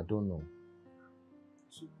anymore, man. I don't know.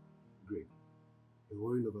 So, Greg, you're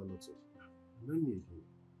worrying over nothing. Remind me again.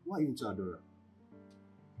 Why are you into Adora?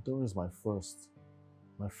 Adora is my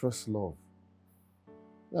first love.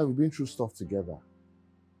 Yeah, we've been through stuff together.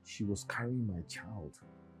 She was carrying my child.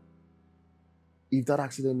 If that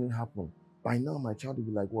accident didn't happen, by now my child would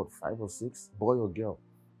be like, what, 5 or 6? Boy or girl?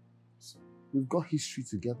 We've got history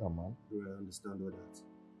together, man. Bro, I understand all that.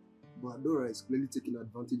 But Adora is clearly taking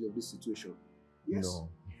advantage of this situation. Yes. No.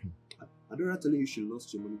 Adora telling you she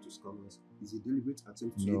lost your money to scammers is a deliberate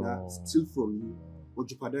attempt to No. either steal from you or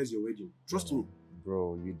jeopardize your wedding. Trust me.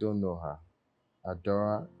 Bro, you don't know her.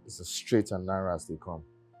 Adora is as straight and narrow as they come.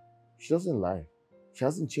 She doesn't lie. She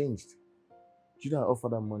hasn't changed. Judah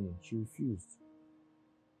offered her money. She refused.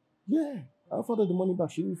 Yeah, I offered her the money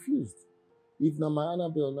back. She refused. If not my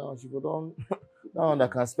Annabelle now, she would on that one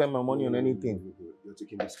that can spend my money on anything. You're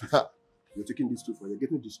taking this too far. You're taking this too far. You're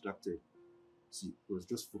getting distracted. See, let's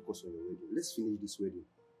just focus on your wedding. Let's finish this wedding.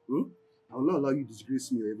 I will not allow you to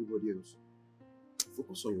disgrace me or everybody else.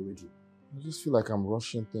 Focus on your wedding. I just feel like I'm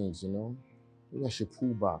rushing things, you know? Maybe I should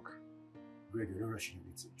pull back. Greg, you're not rushing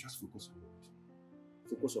anything. Just focus on your wedding.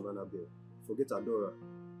 Focus on Annabelle. Forget Adora.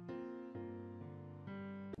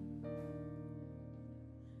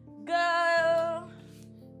 Girl!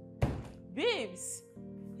 Babes!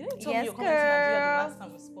 You didn't tell me you're coming to Nigeria the last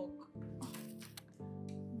time we spoke.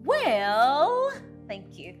 Well,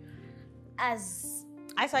 thank you. As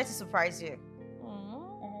I tried to surprise you.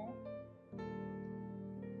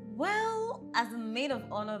 Well, as the maid of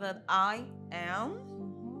honor that I am,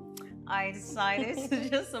 I decided to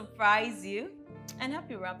just surprise you and help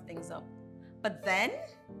you wrap things up. But then,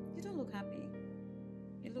 you don't look happy.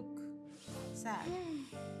 You look sad.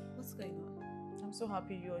 What's going on? I'm so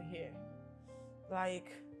happy you're here.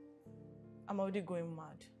 Like, I'm already going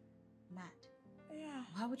mad. Mad? Yeah.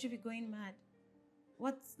 Why would you be going mad?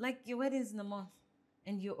 What's, like, your wedding's in a month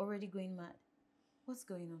and you're already going mad. What's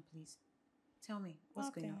going on, please? Tell me,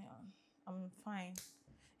 what's going on? I'm fine.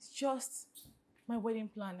 It's just my wedding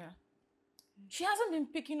planner. She hasn't been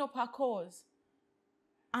picking up her calls.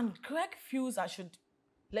 And Greg feels I should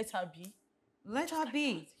let her be. Let her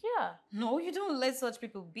be? Yeah. No, you don't let such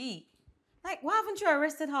people be. Like, why haven't you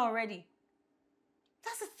arrested her already?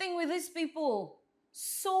 That's the thing with these people.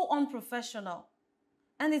 So unprofessional.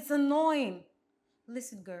 And it's annoying.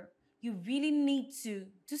 Listen, girl, you really need to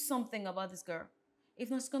do something about this girl. If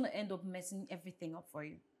not, it's going to end up messing everything up for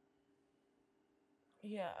you.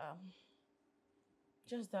 Yeah,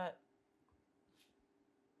 just that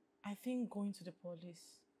I think going to the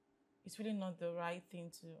police is really not the right thing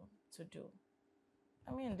to do.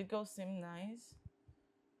 I mean, the girl seemed nice.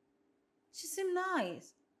 She seemed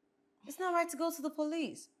nice. It's not right to go to the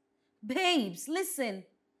police. Babes, listen.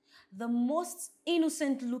 The most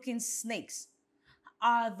innocent looking snakes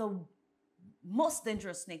are the most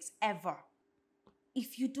dangerous snakes ever.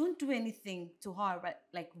 If you don't do anything to her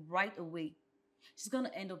right away, she's gonna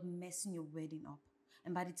end up messing your wedding up.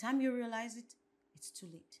 And by the time you realize it, it's too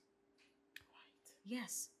late. Right.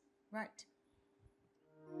 Yes, right.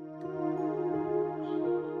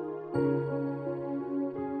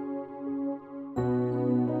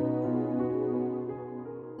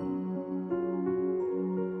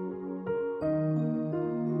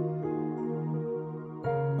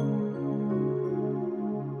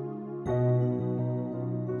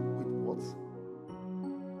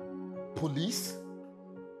 Police?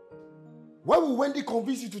 Why will Wendy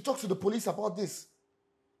convince you to talk to the police about this?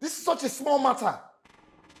 This is such a small matter.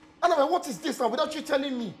 Annabelle, what is this now without you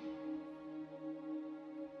telling me?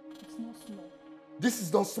 It's not small. This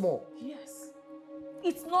is not small. Yes.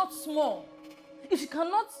 It's not small. If she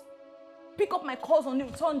cannot pick up my calls and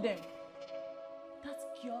return them, that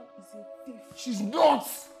girl is a thief. She's not.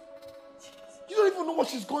 You don't even know what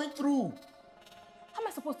she's going through. How am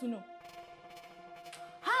I supposed to know?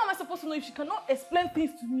 How am I supposed to know if she cannot explain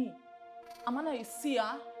things to me? Amanda, you see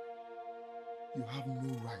her? You have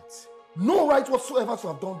no right. No right whatsoever to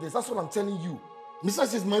have done this. That's what I'm telling you.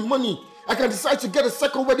 Besides, it's my money. I can decide to get a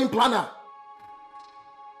second wedding planner.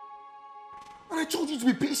 And I told you to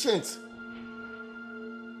be patient.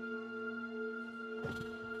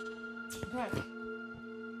 Right.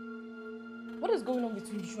 What is going on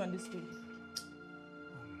between you and this lady?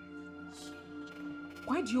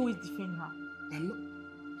 Why do you always defend her? I'm not...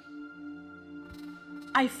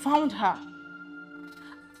 I found her.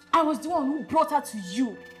 I was the one who brought her to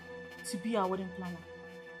you to be our wedding planner.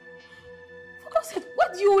 For God's sake, why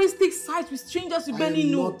do you always take sides with strangers you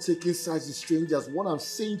barely know? I'm not taking sides with strangers. What I'm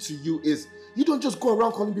saying to you is, you don't just go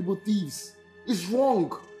around calling people thieves. It's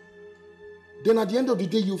wrong. Then at the end of the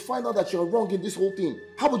day, you find out that you're wrong in this whole thing.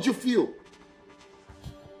 How would you feel?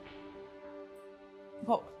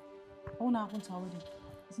 But what will happen to our wedding?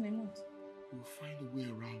 It's in a month. We'll find a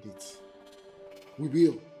way around it. We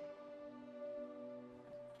will.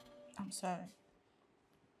 I'm sorry.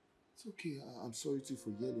 It's okay. I'm sorry too for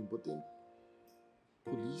yelling, but then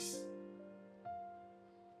police?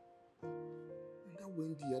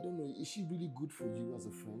 Wendy, I don't know, is she really good for you as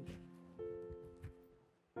a friend?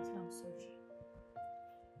 I'm sorry.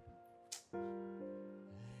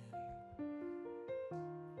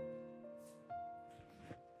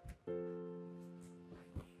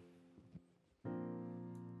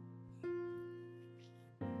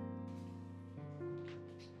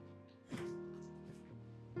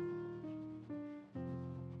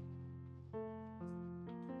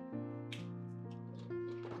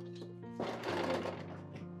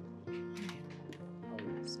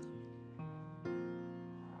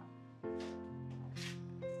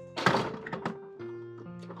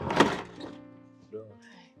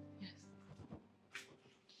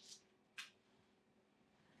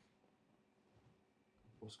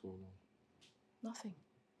 What's going on? Nothing.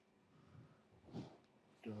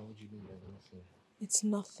 Dora, what do you mean by nothing? It's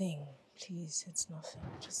nothing. Please, it's nothing.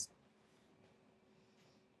 Just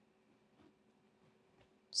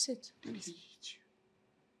sit, please.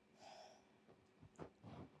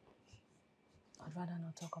 I'd rather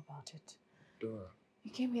not talk about it. Dora.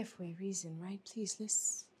 You came here for a reason, right? Please,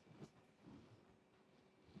 let's...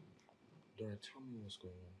 Dora, tell me what's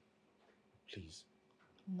going on. Please.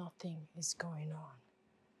 Nothing is going on.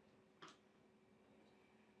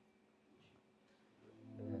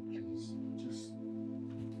 Dora, please. Just...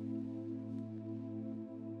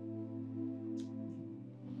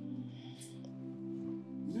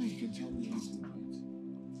 You know, you can tell me anything,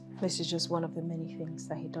 right? This is just one of the many things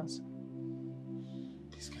that he does.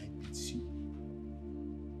 This guy beats you.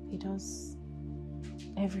 He does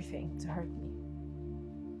everything to hurt me.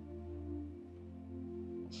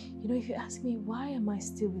 You know, if you ask me, why am I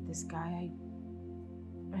still with this guy,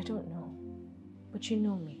 I don't know. But you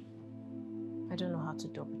know me. I don't know how to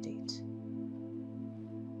double date.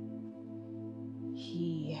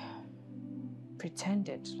 He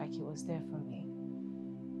pretended like he was there for me.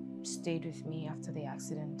 Stayed with me after the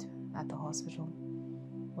accident at the hospital.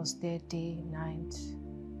 Was there day, night.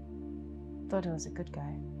 Thought he was a good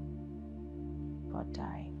guy. But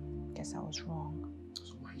I guess I was wrong.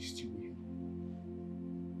 So why are you still with him?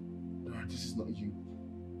 Dora, this is not you.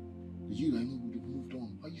 You, I know, would have moved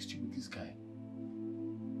on. Why are you still with this guy?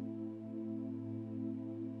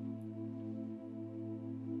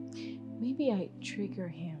 Maybe I trigger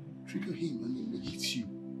him. Trigger him and he hits you.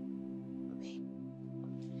 Maybe.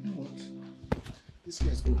 You know what? This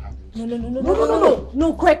guy's gonna have it.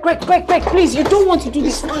 No, Greg, please, you don't want to do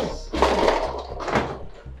this. Fine.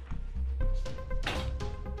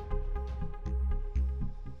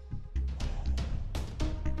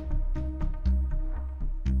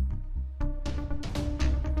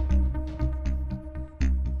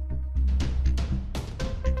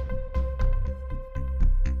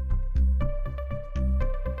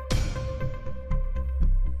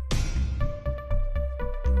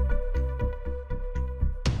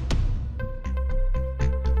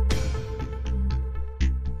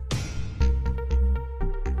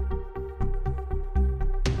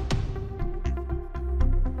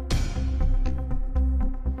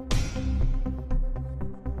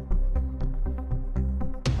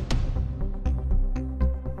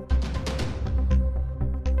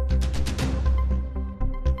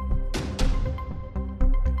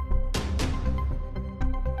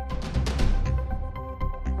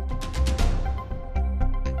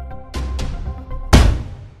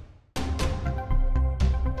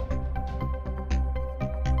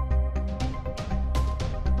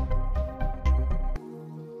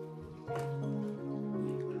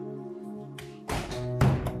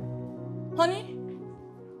 Honey,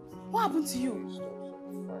 what happened to you?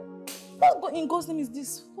 What in God's name is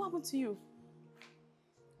this? What happened to you?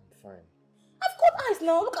 I'm fine. I've got eyes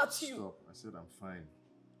now. Look at you. Stop. I said I'm fine.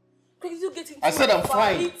 Greg, did you get into I said a I'm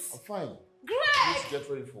fight? fine. I'm fine. Greg! Let's get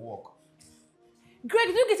ready for work. Greg,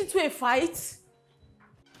 did you get into a fight?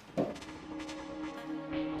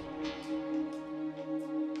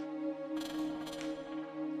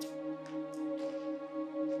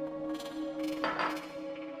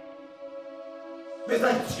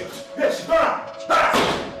 Yes, Dora!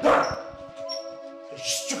 You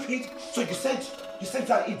stupid! So you sent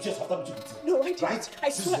that idiot after me to beat him? No, I didn't. Right? I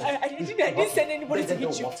swear, I didn't send anybody to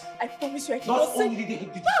hit you. What? I promise you, I did Not not only did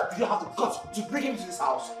you have the guts to bring him to this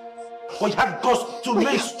house, but you had the guts to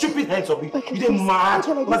lay stupid hands on me. You didn't mad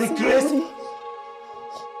about the grace.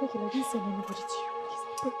 Okay, I didn't send anybody to you. Please,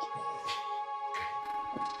 I beg you.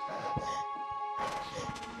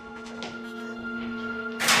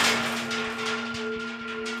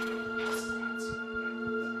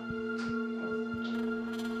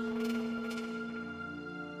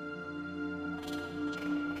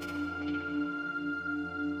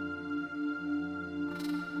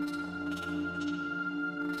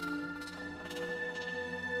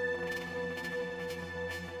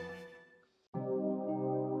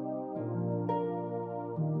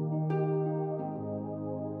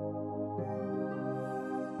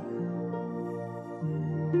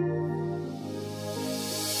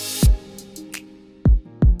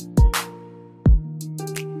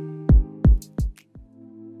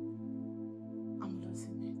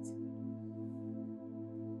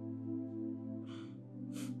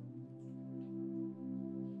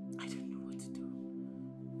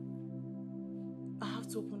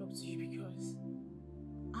 talk to you because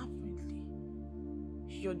apparently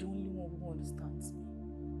you're the only one who understands me.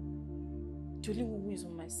 The only one who is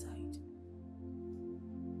on my side.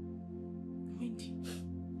 Wendy,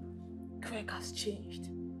 Greg has changed.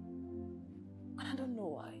 And I don't know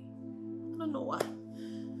why. I don't know why.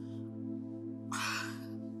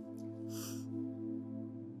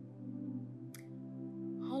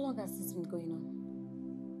 How long has this been going on?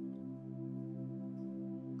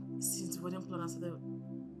 Since the wedding planner started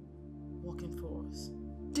working for us.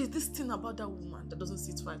 There's this thing about that woman that doesn't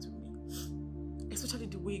sit right with me. Especially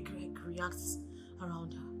the way Greg reacts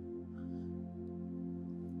around her.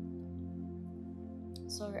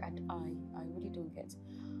 Sorry, I really don't get.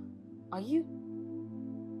 Are you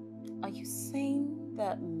saying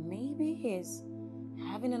that maybe he's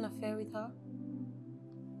having an affair with her?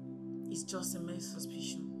 It's just a mere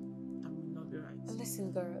suspicion. That may not be right.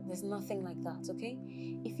 Listen, girl, there's nothing like that, okay?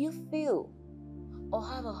 If you feel or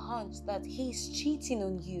have a hunch that he's cheating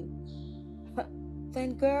on you,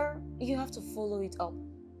 then girl, you have to follow it up.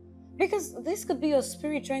 Because this could be your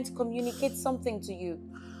spirit trying to communicate something to you.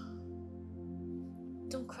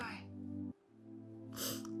 Don't cry.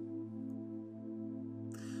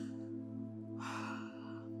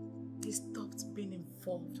 He stopped being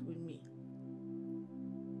involved with me.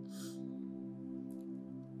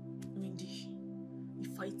 Wendy,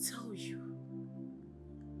 if I tell you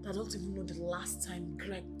that I don't even know the last time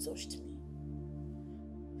Greg touched me,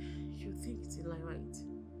 you think it's a lie, right?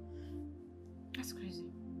 That's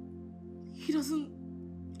crazy. He doesn't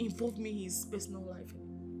involve me in his personal life anymore.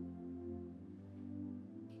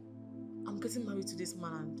 I'm getting married to this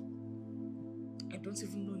man and I don't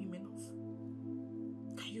even know him enough.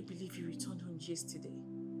 Can you believe he returned home yesterday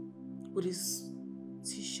with his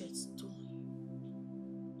t-shirt torn?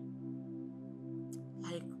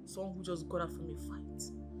 Like someone who just got out from a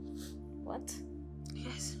fight. What?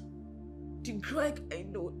 Yes. The Greg I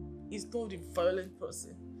know is not a violent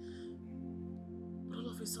person. But all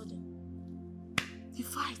of a sudden, he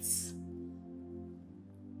fights.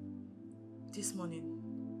 This morning,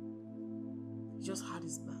 he just had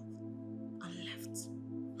his bath and left.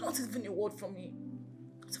 Not even a word from me.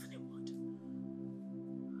 Not even a word.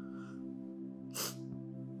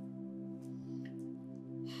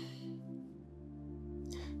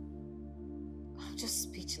 I'm just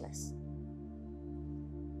speechless.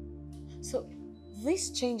 So,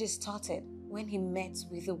 this change started when he met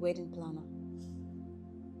with the wedding planner.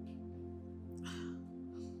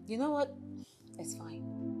 You know what? It's fine.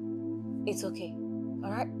 It's okay.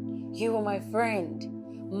 Alright? You are my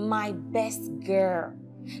friend. My best girl.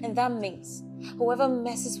 And that means whoever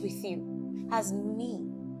messes with you has me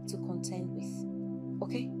to contend with.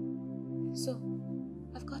 Okay? So,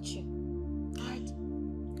 I've got you. Alright?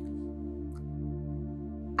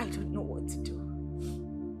 I don't know what to do.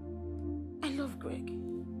 I love Greg.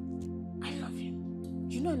 I love him.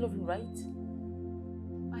 You know I love him, right?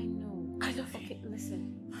 I know. I love him. Okay,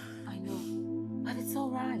 listen. I know. But it's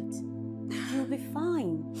alright. You'll be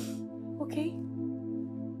fine. Okay?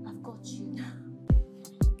 I've got you.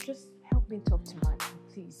 Just help me talk to my man,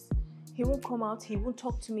 please. He won't come out, he won't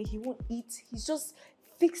talk to me, he won't eat. He's just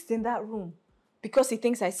fixed in that room because he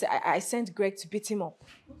thinks I sent Greg to beat him up.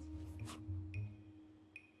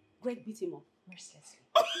 Greg beat him up. Mercilessly.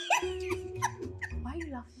 Why are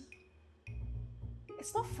you laughing?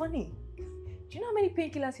 It's not funny. Do you know how many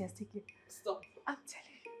painkillers he has taken? Stop. I'm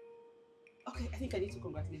telling you. Okay, I think I need to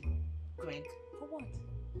congratulate Greg For what?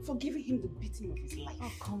 for giving him the beating of his life.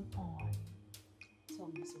 Oh, come on. Tell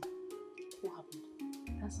me, so what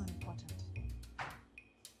happened? That's not important.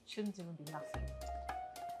 Shouldn't even be laughing.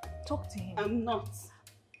 Talk to him. I'm not.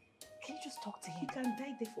 Can you just talk to He him? can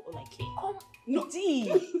die there for all I care. Come. No.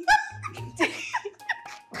 D. Are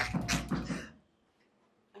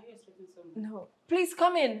you expecting someone? No. Please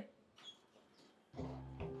come in.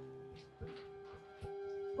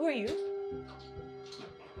 Who are you? Who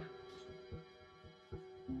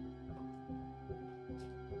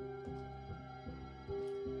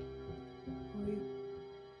are you?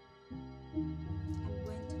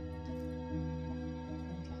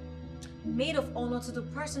 Maid of honor to the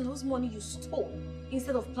person whose money you stole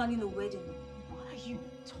instead of planning a wedding. What are you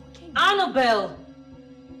talking Annabelle!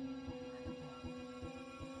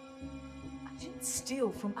 I didn't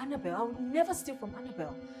steal from Annabelle. I would never steal from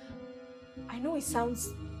Annabelle. I know it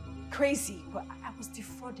sounds crazy, but I was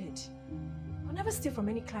defrauded. I'll never steal from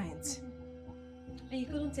any client. And you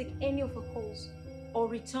couldn't take any of her calls or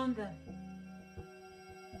return them.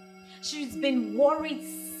 She's been worried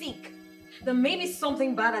sick that maybe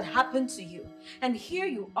something bad had happened to you. And here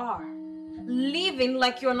you are, living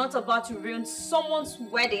like you're not about to ruin someone's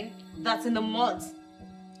wedding that's in a month.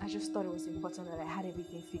 I just thought it was important that I had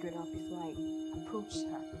everything figured out before I approached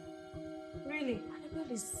her. Really?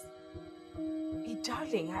 Annabelle is a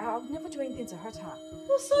darling. I would never do anything to hurt her.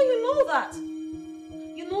 Well, so you know that.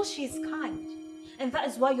 You know she's kind. And that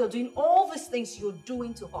is why you're doing all these things you're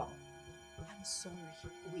doing to her. I'm sorry.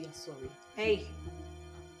 We are sorry. Hey.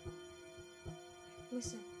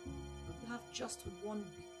 Listen, you have just 1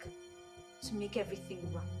 week to make everything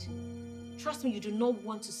right. Trust me, you do not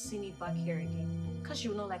want to see me back here again. Because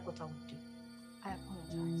you will not like what I would do. I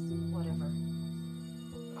apologize. Whatever.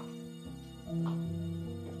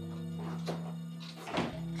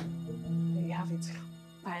 There you have it.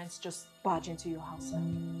 Parents just barge into your house now.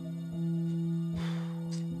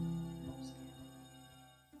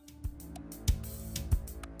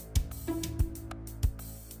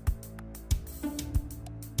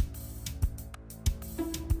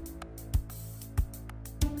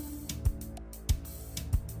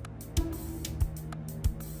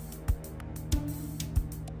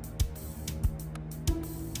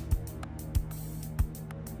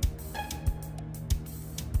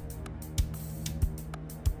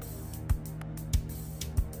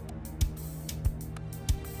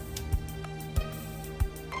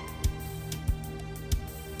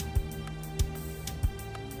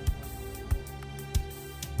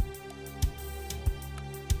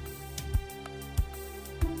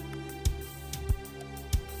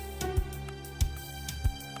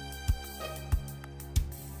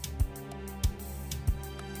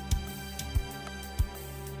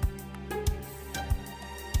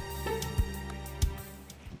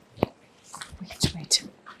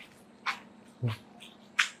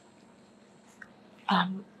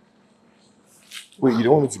 Wait, you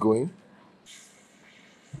don't want me to go in?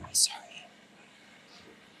 I'm sorry.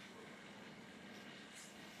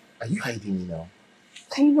 Are you hiding me now?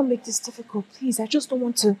 Can you not make this difficult, please? I just don't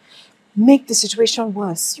want to make the situation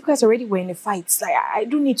worse. You guys already were in a fight. Like, I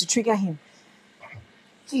don't need to trigger him.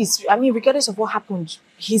 Please, I mean, regardless of what happened,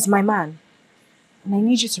 he's my man. And I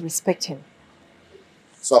need you to respect him.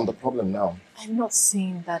 So I'm the problem now? I'm not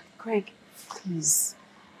saying that, Greg. Please.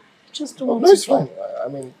 Just don't Oh, want no, it's to... fine. I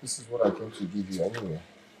mean, this is what I came to give you anyway.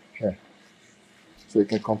 Here. So you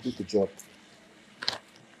can complete the job.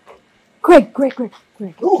 Greg. No,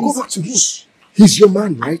 please. go back to him. He's your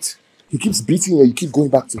man, right? He keeps beating you, you keep going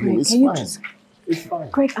back to him. It's fine. It's fine.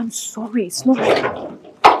 Greg, I'm sorry. It's not...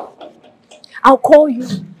 I'll call you.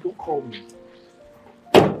 Don't call me.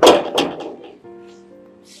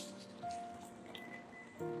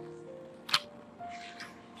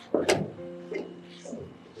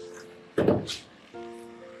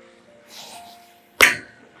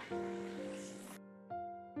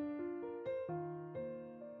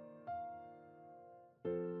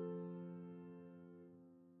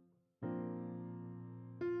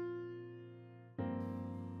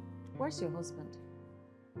 Where's your husband?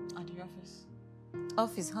 At the office.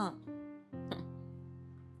 Office, huh?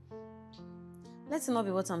 Let it not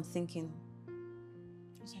be what I'm thinking.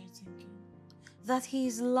 What are you thinking? That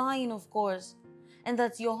he's lying, of course. And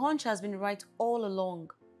that your hunch has been right all along.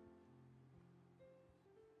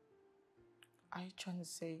 Are you trying to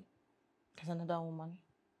say there's another woman?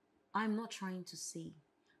 I'm not trying to say.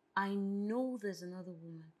 I know there's another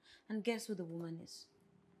woman. And guess who the woman is?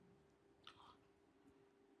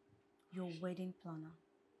 Your wedding planner.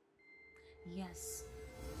 Yes.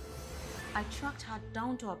 I tracked her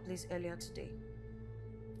down to her place earlier today.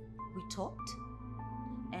 We talked,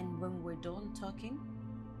 and when we were done talking,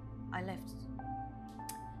 I left.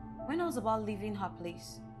 When I was about leaving her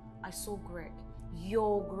place, I saw Greg,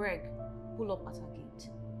 your Greg, pull up at her gate.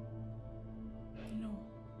 No.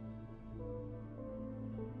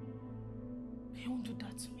 He won't do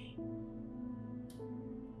that to me.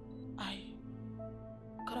 I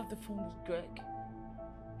got off the phone with Greg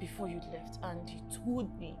before you left, and he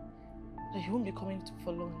told me that he won't be coming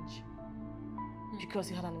for lunch because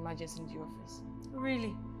he had an emergency in the office.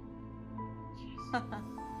 Really? Yes.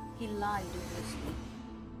 He lied, obviously.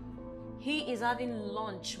 He is having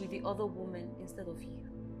lunch with the other woman instead of you.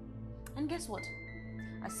 And guess what?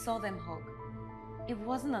 I saw them hug. It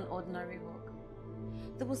wasn't an ordinary hug.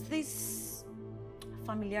 There was this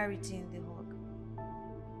familiarity in the hug.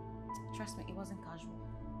 Trust me, it wasn't casual.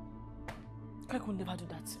 Greg will never do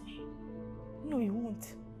that to me. No, he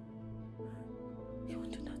won't. He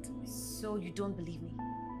won't do that to me. So you don't believe me?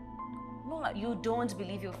 No, like you don't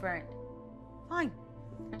believe your friend. Fine.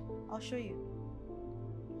 I'll show you.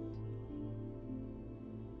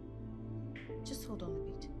 Just hold on a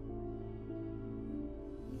bit.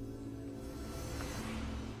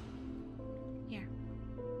 Here.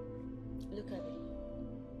 Look at it.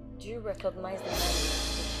 Do you recognize the man in the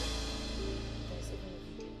picture? There's even a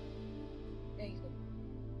video.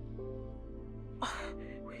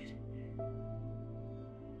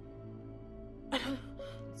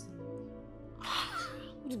 How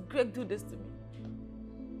did Greg do this to me?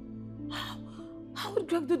 How would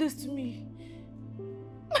Greg do this to me?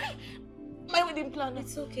 My wedding planner.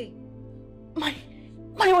 It's okay. My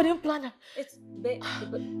wedding planner. It's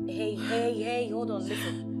hey, hold on,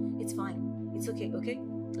 listen. It's fine. It's okay, okay?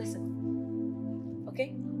 Listen.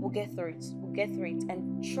 Okay? We'll get through it. We'll get through it.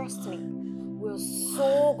 And trust me, we're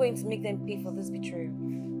so going to make them pay for this betrayal.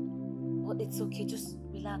 But it's okay, just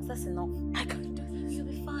relax. That's enough. I can't do this. You'll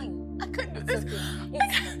be fine. I can't do It's this. okay.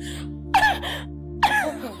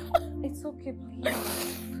 It's okay, please.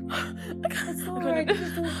 It's alright.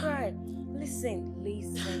 Please don't cry. Listen.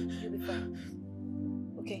 You'll be fine.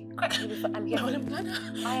 Okay? You'll be fine. I'm here for you.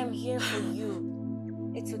 I am here for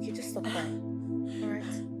you. It's okay. Just stop crying.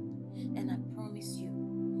 Alright? And I promise you,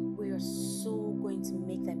 we are so going to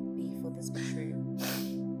make them pay for this betrayal.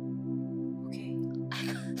 Okay?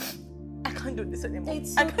 I can't do this anymore.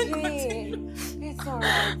 It's I can't okay. continue. It's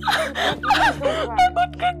alright. Please don't cry.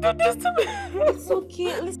 God can't do this to me. It's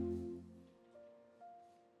okay. Listen.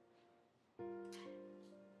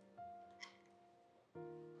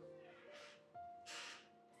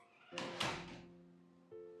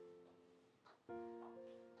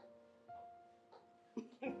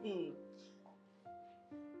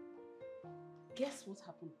 Guess what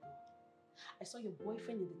happened now? I saw your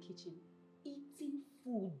boyfriend in the kitchen eating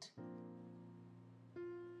food.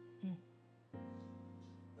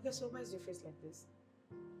 Okay, so why is your face like this?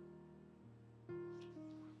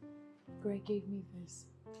 Greg gave me this.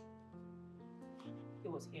 He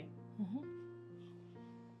was here.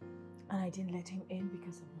 And I didn't let him in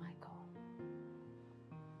because of Michael.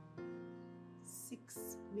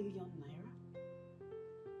 6 million naira.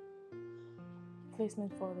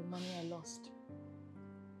 Placement for the money I lost.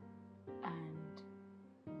 And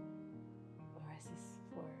the rest is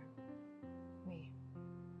for me.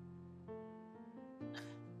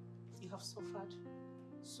 You have suffered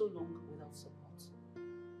so long without support.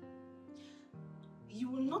 You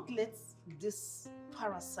will not let this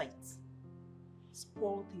parasite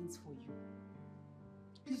spoil things for you.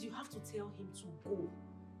 Please, you have to tell him to go.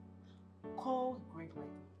 Call Greg right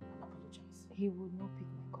now and apologize. He would not pick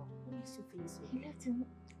my call. What makes you think so? He left in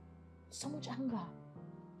so much anger.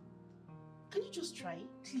 Can you just try,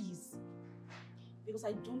 please? Because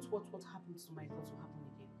I don't want what happened to my girl to happen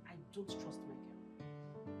again. I don't trust my girl.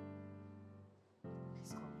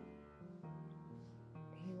 Please call him.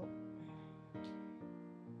 He will.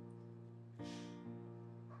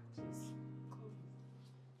 Please, call him.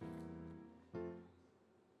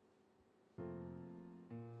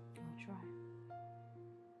 I'll try.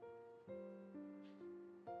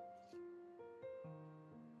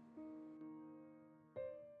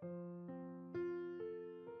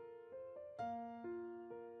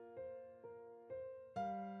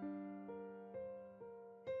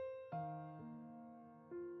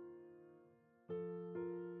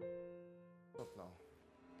 Up now.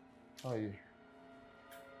 How are you?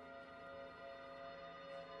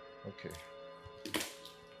 Okay.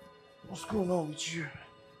 What's going on with you?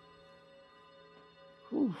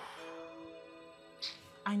 Whew.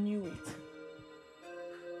 I knew it.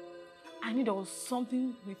 I knew there was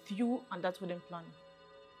something with you and that wedding planning.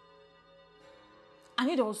 I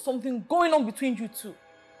knew there was something going on between you two.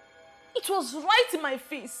 It was right in my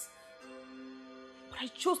face. But I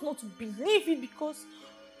chose not to believe it because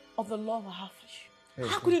of the love I have for you.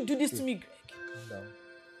 How could you do this to me, Greg? Calm down.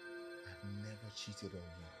 I've never cheated on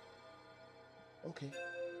you. Okay,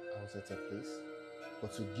 I was at her place,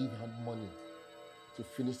 but to give her money to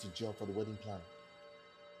finish the job for the wedding plan.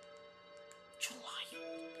 You're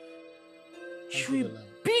lying. You're a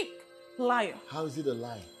big liar. How is it a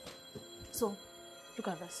lie? So, look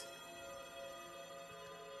at this.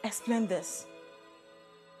 Explain this.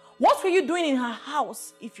 What were you doing in her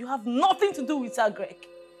house if you have nothing to do with her, Greg?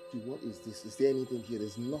 Dude, what is this? Is there anything here?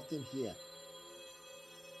 There's nothing here.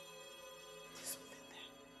 There's something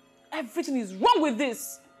there. Everything is wrong with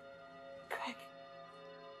this. Greg,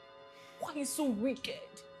 why are you so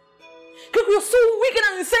wicked? Greg, you're so wicked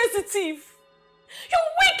and insensitive. You're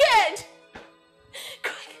wicked!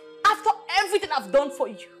 Greg, after everything I've done for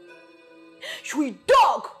you, you're a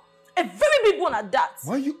dog. A very big one at that.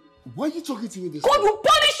 Why are you talking to me this God way? will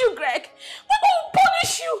punish you, Greg. God will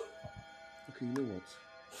punish you. Okay, you know what?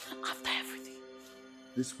 After everything.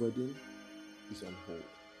 This wedding is on hold.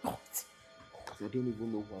 What? I don't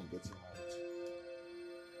even know who I'm getting married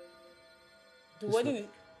to. The wedding is...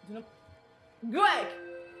 Greg!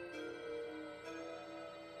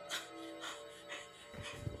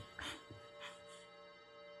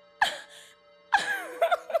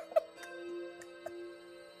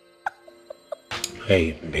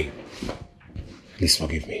 Hey, babe. Please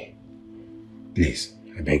forgive me. Please,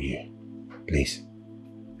 I beg you. Please.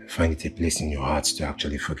 Find it a place in your heart to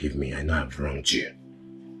actually forgive me. I know I've wronged you.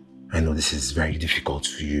 I know this is very difficult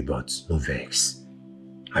for you, but no vex.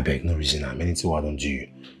 I beg, no reason. I'm anything I don't do.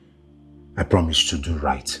 I promise to do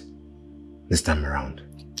right this time around.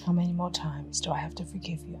 How many more times do I have to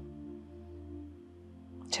forgive you?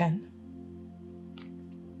 10?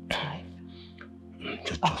 5?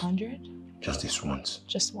 100? Just this once.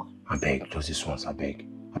 Just one. I beg, just this once, I beg.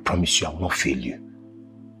 I promise you I will not fail you.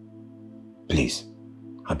 Please.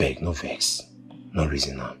 I beg, no vex. No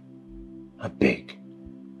reason now. I beg.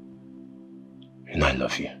 You know I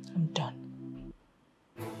love you. I'm done.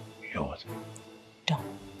 You're what? Done.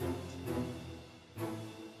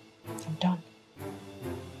 I'm done.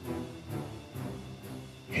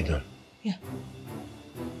 You're done? Yeah.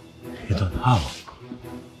 You're done? How?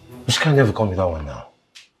 This can't never come with that one now.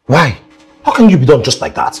 Why? How can you be done just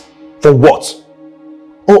like that? For what?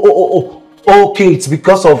 Oh. Okay, it's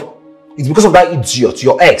because of that idiot,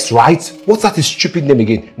 your ex, right? What's that his stupid name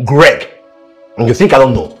again? Greg. And you think I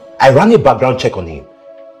don't know? I ran a background check on him.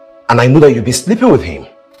 And I know that you've been sleeping with him.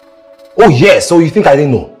 Oh yes, so you think I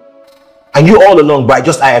didn't know? I knew all along, but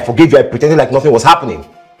I forgave you. I pretended like nothing was happening.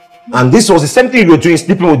 And this was the same thing you were doing,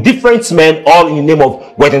 sleeping with different men, all in the name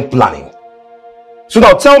of wedding planning. So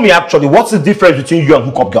now tell me actually, what's the difference between you and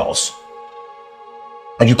hookup girls?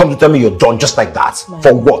 And you come to tell me you're done just like that. My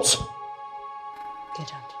For what?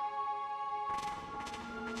 Get out.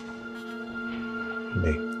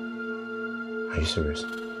 Babe, are you serious?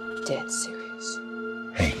 Dead serious.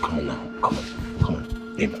 Hey, come on now. Come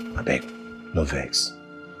on. Babe, I beg. No vex.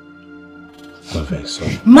 No vex,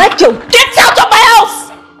 sorry. Michael, get out of my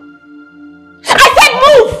house! I said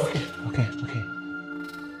move! Okay.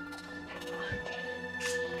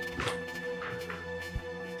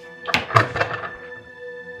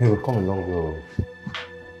 Hey, we're coming along the road.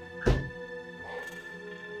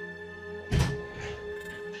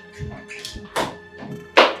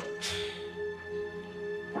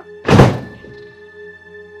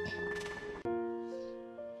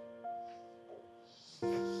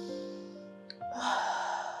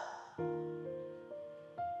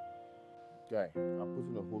 Guy, I'm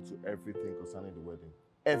putting a hold to everything concerning the wedding.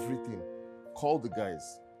 Everything. Call the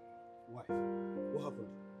guys. Why? What happened?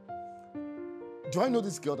 Do I know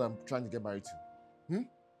this girl that I'm trying to get married to?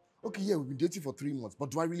 Okay, yeah, we've been dating for 3 months,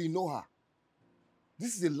 but do I really know her?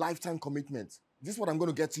 This is a lifetime commitment. This is what I'm going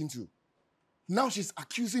to get into. Now she's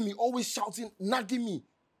accusing me, always shouting, nagging me.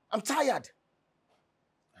 I'm tired.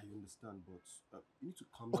 I understand, but you need to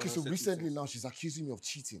calm down. Okay, so recently now she's accusing me of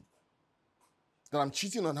cheating. That I'm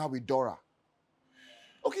cheating on her with Dora.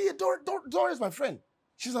 Okay, yeah, Dora is my friend.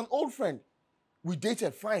 She's an old friend. We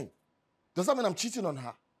dated, fine. Does that mean I'm cheating on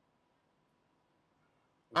her?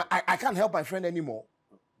 I can't help my friend anymore.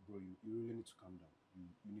 Bro, you really need to calm down.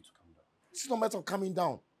 You need to calm down. It's not a matter of calming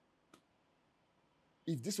down.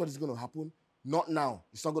 If this is what is going to happen, not now.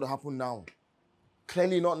 It's not going to happen now.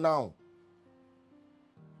 Clearly not now.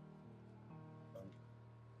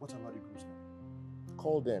 What about the groomsmen?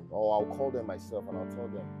 Call them, or I'll call them myself and I'll tell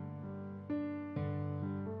them.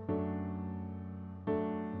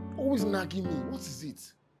 Always nagging me. What is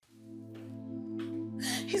it?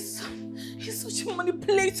 He's such a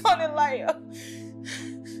manipulator and a liar.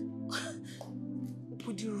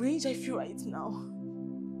 With the range I feel right now,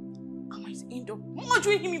 I might end up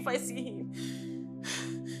murdering him if I see him.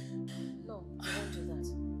 No, you won't do that,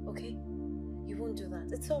 okay? You won't do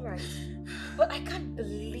that. It's all right. But I can't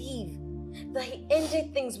believe that he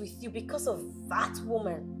ended things with you because of that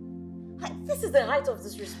woman. This is the height of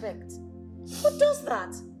disrespect. Who does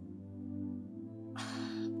that?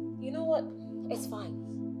 You know what? It's fine.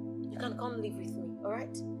 You can come live with me, all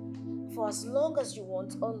right? For as long as you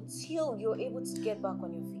want, until you're able to get back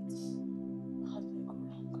on your feet. How did I go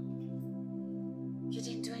wrong? You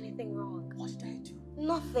didn't do anything wrong. What did I do?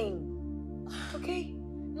 Nothing. Okay?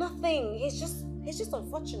 Nothing. He's just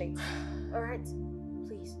unfortunate. All right?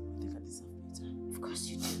 Please. I think I deserve better. Of course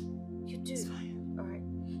you do. You do. It's fine. All right.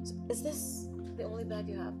 So is this the only bag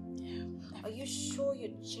you have? Yeah. Are you sure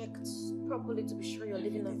you checked properly to be sure you're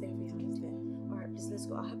leaving nothing behind? All right, please let's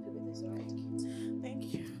go. I'll help you with this. All right.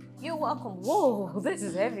 Thank you. You're welcome. Whoa, this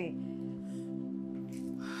is heavy.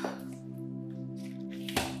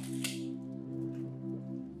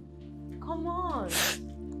 Come on.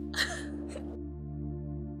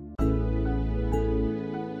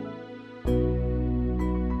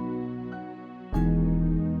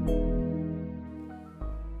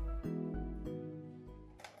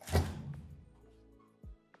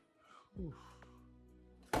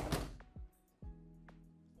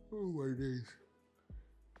 Oh my days.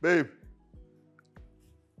 Babe,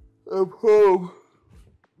 I'm home.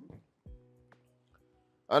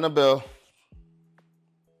 Annabelle.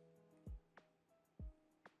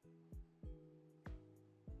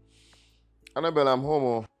 Annabelle, I'm home.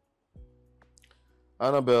 Oh.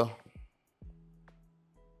 Annabelle.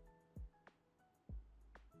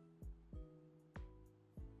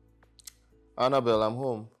 Annabelle, I'm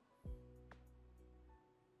home.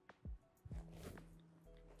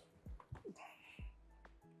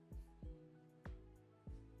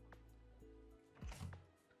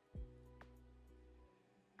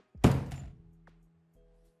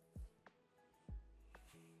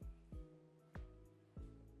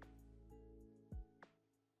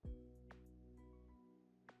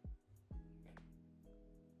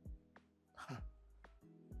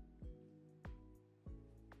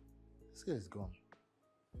 This guy is gone.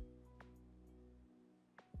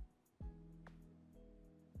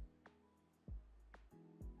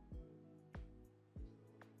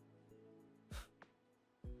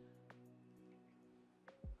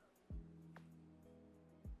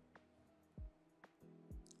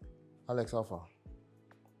 Alex, how far?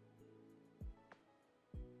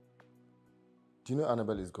 Do you know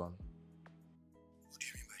Annabelle is gone? What do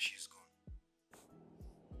you mean by she's gone?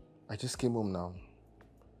 I just came home now.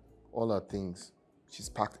 All her things. She's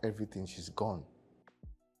packed everything. She's gone.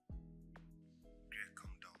 Greg,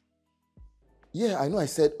 calm down. Yeah, I know I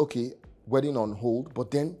said, okay, wedding on hold,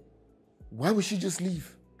 but then why would she just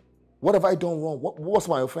leave? What have I done wrong? What's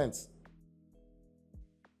my offense?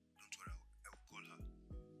 Don't worry, I will call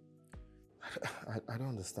her. I don't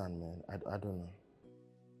understand, man. I don't know.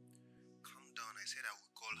 Calm down, I said I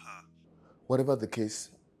will call her. Whatever the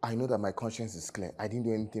case, I know that my conscience is clear. I didn't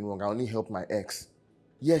do anything wrong. I only helped my ex.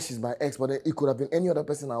 Yes, she's my ex, but it could have been any other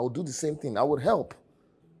person. I would do the same thing. I would help.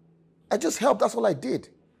 I just helped. That's all I did.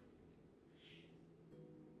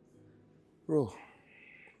 Bro,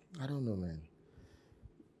 I don't know, man.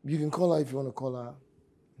 You can call her if you want to call her.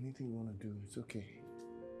 Anything you want to do, it's okay.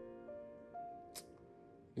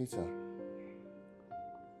 Later.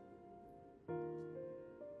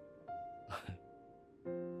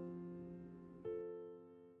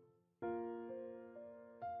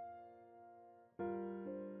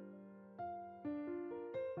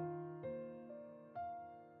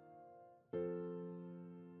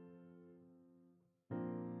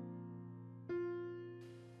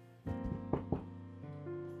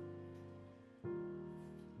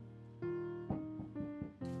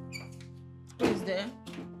 Who is there?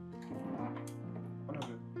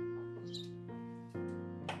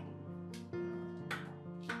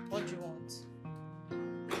 What do you want?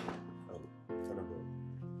 Annabelle,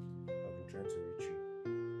 I've been trying to reach you.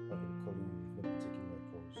 I've been calling you, you've not been taking my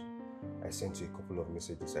calls. I sent you a couple of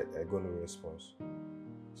messages, I got no response.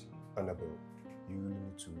 See, Annabelle, you really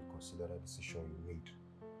need to reconsider that decision you made.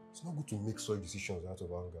 It's not good to make such decisions out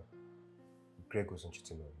of anger. Greg wasn't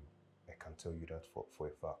cheating on you. I can tell you that for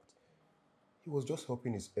a fact. He was just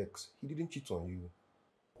helping his ex. He didn't cheat on you.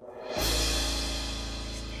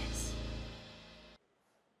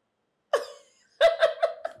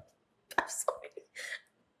 I'm sorry.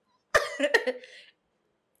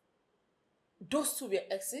 Those two were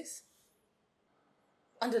exes?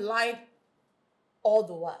 And they lied all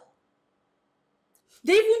the while.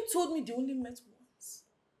 They even told me they only met once.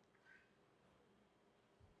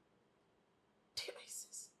 They're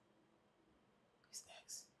exes. His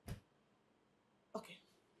ex. Okay.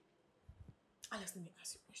 Alex, let me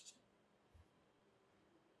ask you a question.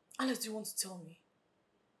 Alex, do you want to tell me?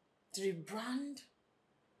 Did a brand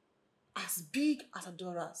as big as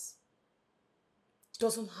Adora's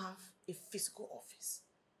doesn't have a physical office,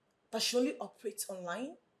 that she only operates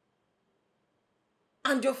online?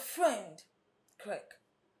 And your friend, Craig,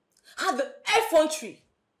 had the effrontery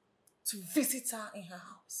to visit her in her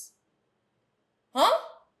house? Huh?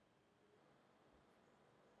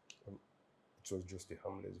 It was just a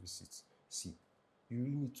harmless visit. See, you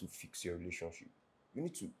really need to fix your relationship. You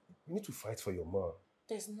need to fight for your man.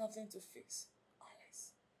 There's nothing to fix,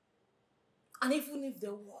 Alex. And even if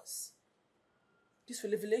there was, this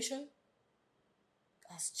revelation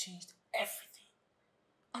has changed everything.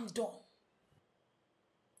 I'm done.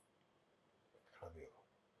 Annabelle,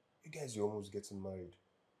 you guys are almost getting married.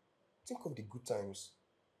 Think of the good times.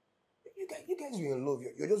 You guys were in love.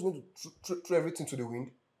 You're just going to throw everything to the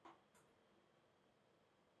wind.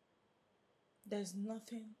 There's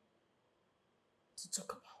nothing to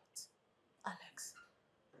talk about, Alex.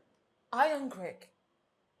 I and Greg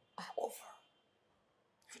are over.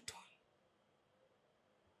 We're done.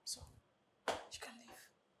 So, you can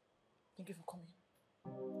leave. Thank you for coming.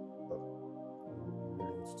 You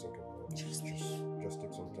really need to think about it. Just Just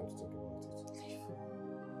take some time to think about it. leave.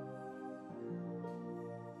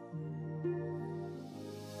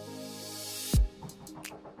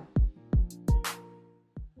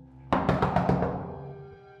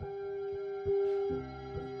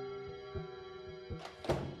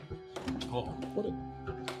 all. What are,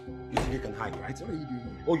 You think you can hide, right? what are you doing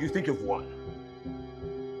here? Oh, you think you've won?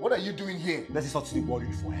 What are you doing here? Let's start to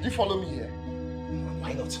worry for You follow me here.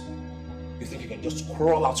 Why not? You think you can just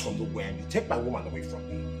crawl out from nowhere and you take my woman away from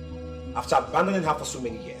me? After abandoning her for so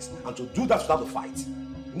many years, and to do that without a fight.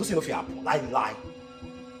 You must say no fear happen. Lie.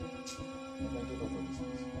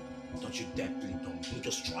 Don't you dare plead on me. You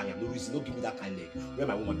just try and no reason. Don't give me that kind of leg. Where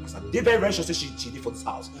my woman, because I'm very, very sure she did for this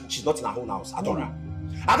house. She's not in her own house. Adora!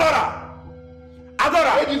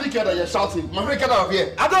 Why do you think that you're shouting? My friend, get out of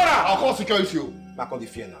here. Adora! I'll call security. Back on the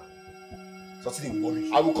fear now. So what's the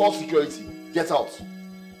worry? I will call security. Get out.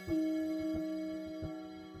 You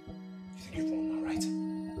think you've won now, right?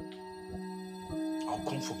 I'll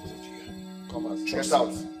come for both of you. Come on, Trust get out.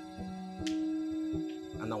 me.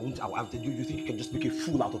 And I won't. You think you can just make a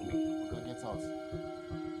fool out of me? Okay, get out.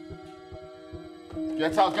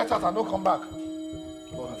 Get out, and don't come back.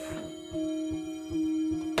 Bloody fool.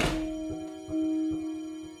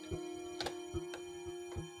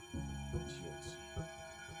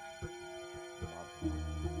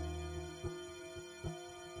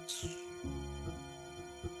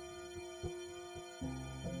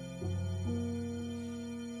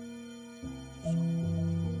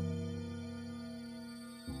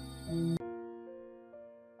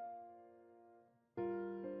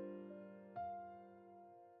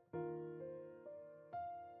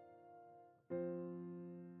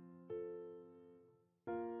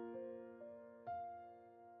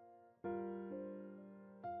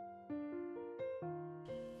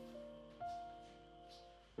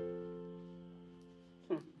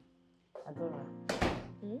 Adora,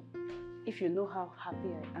 if you know how happy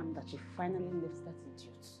I am that you finally left that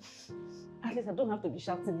idiot, at least I don't have to be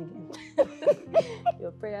shouting again.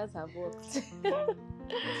 Your prayers have worked. I'm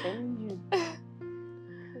telling you.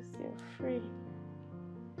 Because you're free.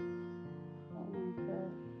 Oh my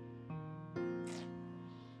God.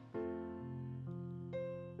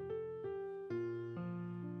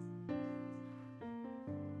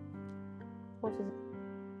 What is it?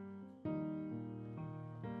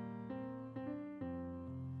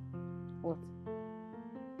 What?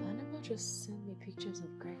 Annabelle just sent me pictures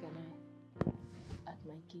of Greg and I at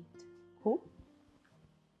my gate. Who?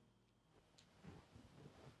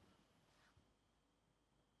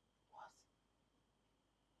 What?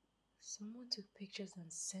 Someone took pictures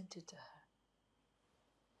and sent it to her.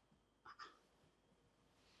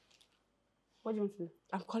 What do you want to do?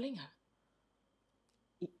 I'm calling her.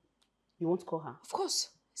 You want to call her? Of course.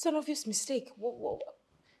 It's an obvious mistake. Whoa.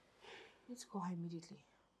 Let's call her immediately.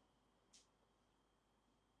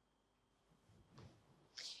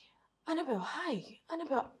 Annabelle, hi.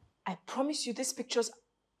 Annabelle, I promise you these pictures...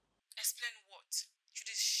 Explain what? To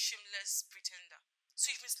this shameless pretender.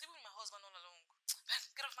 So you've been sleeping with my husband all along.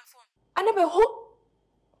 Get off my phone. Annabelle, who?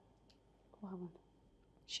 What happened?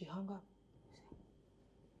 She hung up.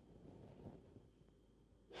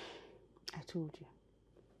 I told you.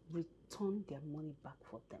 Return their money back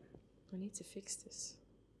for them. I need to fix this.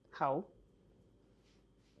 How?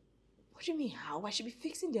 What do you mean how? I should be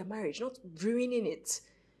fixing their marriage, not ruining it.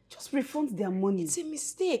 Just refund their money. It's a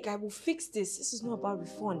mistake. I will fix this. This is not about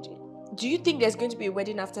refund. Do you think there's going to be a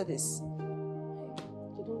wedding after this?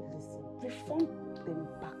 You don't listen. Refund them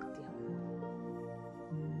back their money.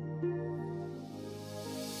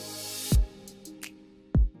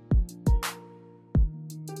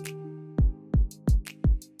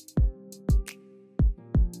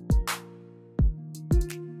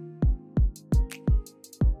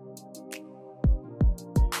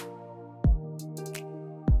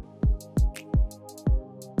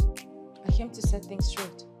 To set things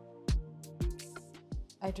straight.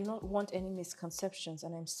 I do not want any misconceptions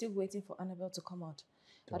and I'm still waiting for Annabelle to come out.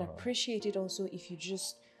 I'd appreciate it also if you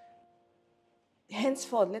just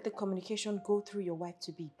henceforth let the communication go through your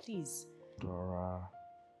wife-to-be, please. Dora,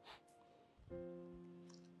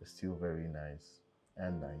 you're still very nice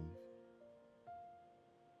and naive.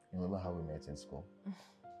 You remember how we met in school?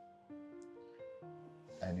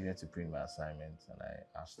 I needed to print my assignment and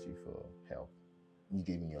I asked you for help. You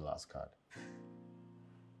gave me your last card.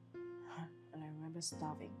 And I remember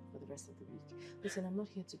starving for the rest of the week. Listen, I'm not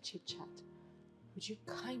here to chit-chat. Would you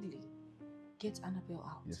kindly get Annabelle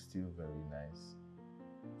out? You're still very nice.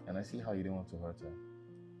 And I see how you didn't want to hurt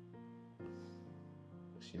her.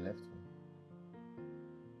 She left me.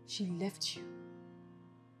 She left you?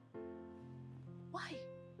 Why?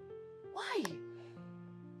 Why?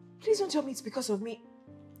 Please don't tell me it's because of me.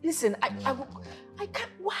 Listen, I can't,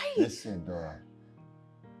 why? Listen, Dora.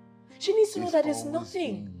 She needs to know that there's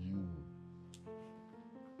nothing. Been you.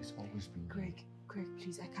 It's always been Greg,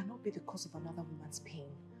 please, I cannot be the cause of another woman's pain.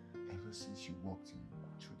 Ever since you walked in,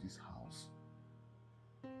 through this house,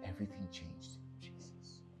 everything changed.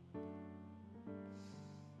 Jesus.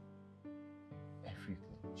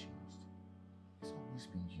 Everything changed. It's always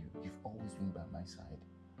been you. You've always been by my side.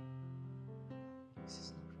 This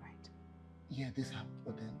is not right. Yeah, this happened,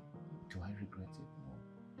 but then, do I regret it?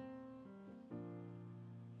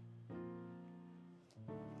 No.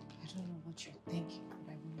 I don't know what you're thinking,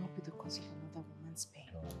 but I will not be the cause of another woman's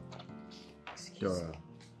pain. Excuse me.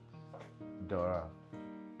 Dora.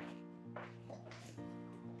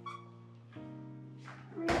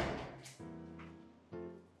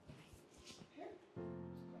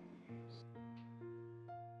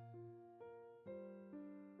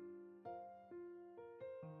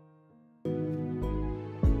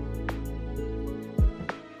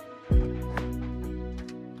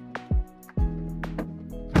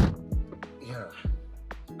 Yeah,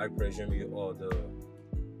 I presume you are the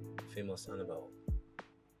famous Annabelle,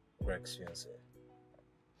 Greg's fiancé.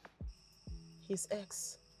 His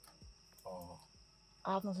ex. Oh,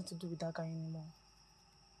 I have nothing to do with that guy anymore.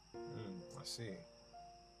 I see.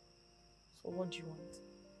 So what do you want?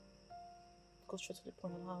 Go straight to the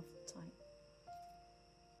point, I don't have time.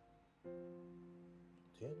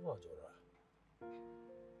 Do you know Dora?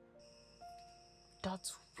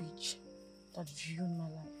 That witch that ruined my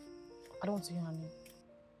life. I don't want to hear her name.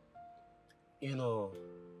 You know,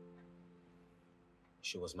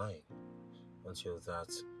 she was mine. Until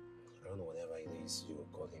that, I don't know, whatever it is, you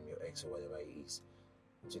call him your ex or whatever it is.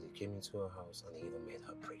 Until he came into her house and he even made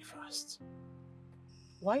her breakfast.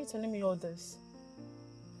 Why are you telling me all this?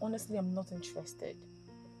 Honestly, I'm not interested.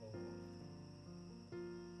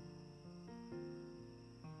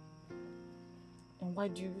 And why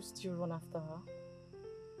do you still run after her?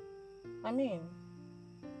 I mean,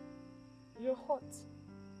 you're hot.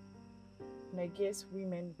 And I guess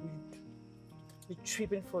women will be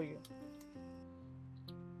tripping for you.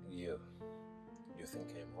 You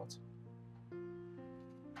think I'm hot?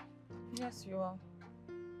 Yes, you are.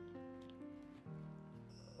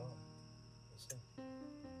 Oh, I see.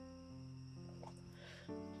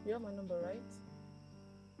 You have my number, right?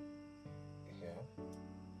 Yeah.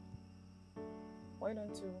 Why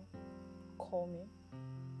don't you call me?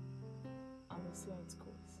 And we'll see how it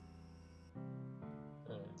goes.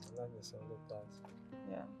 I like the sound of that.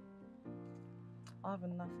 Yeah. I have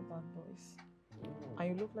enough of bad boys. And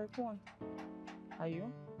you look like one. Are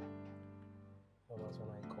you? How about when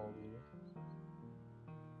I call you?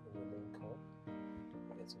 When we link up,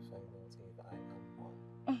 I get to find out if I am one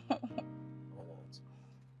or not.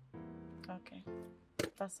 Okay.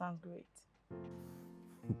 That sounds great.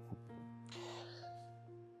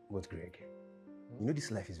 But Greg, you know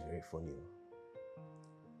this life is very funny.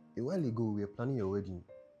 A while ago, we were planning your wedding,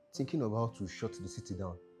 thinking of how to shut the city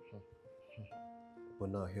down. But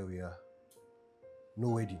now here we are. No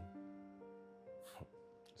wedding.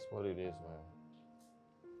 It's what it is,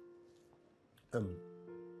 man.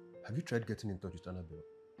 Have you tried getting in touch with Annabelle?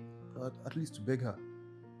 At least to beg her.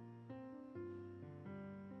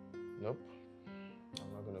 Nope.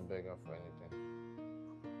 I'm not gonna beg her for anything.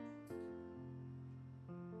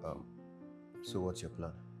 So what's your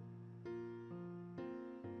plan?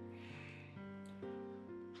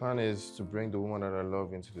 Plan is to bring the woman that I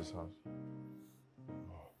love into this house.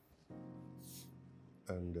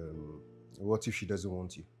 And what if she doesn't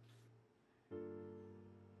want you?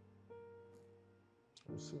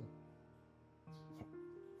 We'll see.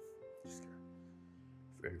 This guy,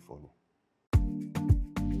 very funny.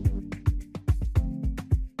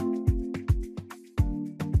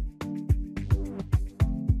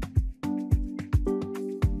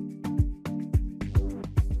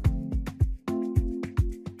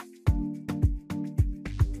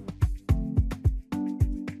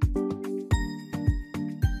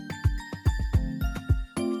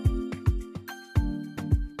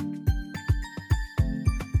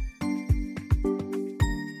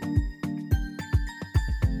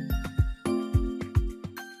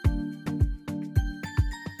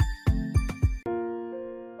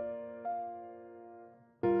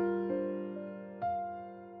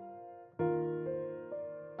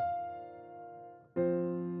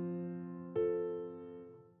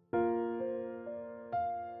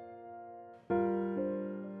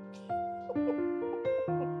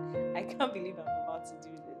 I can't believe I'm about to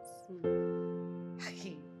do this.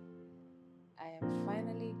 I am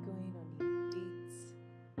finally going on a date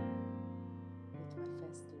with my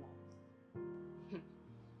first love.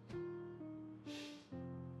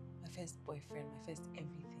 My first boyfriend, my first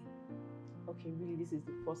everything. Okay, really, this is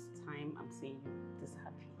the first time I'm seeing you this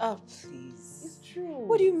happy. Oh, please. It's true.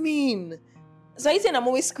 What do you mean? So are you saying I'm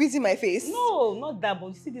always squeezing my face? No, not that, but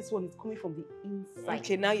you see this one is coming from the inside.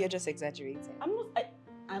 Okay, now you're just exaggerating.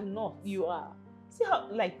 I'm not. You are. See how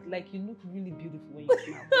like you look really beautiful when you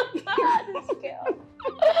smile. This girl.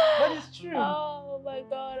 But it's true. Oh my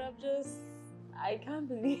god, I can't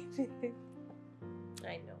believe it.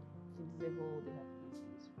 I know. You deserve all the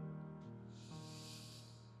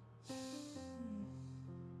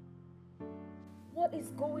What is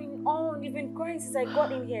going on? You've been crying since I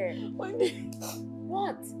got in here. What?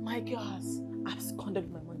 My girls, I've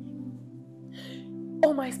squandered my money.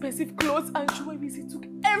 All my expensive clothes and jewelry, he took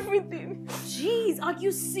everything. Jeez, are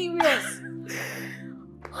you serious?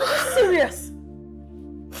 Are you serious?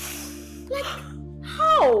 Like,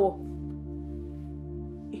 how?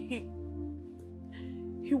 He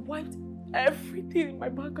wiped everything in my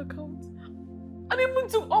bank account and even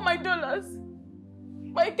took all my dollars.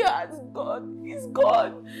 My guy is gone. He's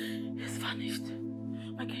gone. He's vanished.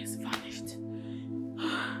 My guy is vanished.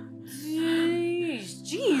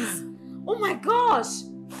 Jeez. Oh my gosh.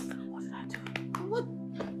 What did I do?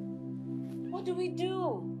 What do we do?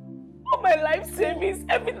 All my life savings,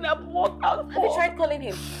 everything I've worked out for. Have you tried calling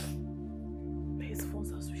him? His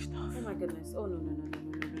phones are switched off. Oh my goodness. Oh no.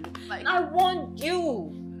 Like, I warned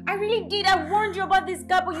you. I really did. I warned you about this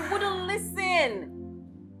guy, but you wouldn't listen.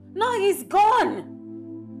 Now he's gone.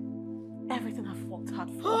 everything I've worked hard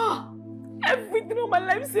for. Everything, all my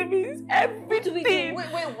life savings, everything. What do we do?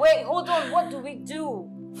 Wait, hold on. What do we do?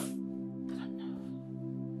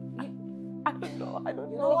 I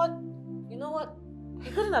don't know. You know what? He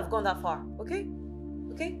couldn't have gone that far, okay?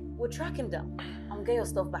 Okay? We'll track him down. I'll get your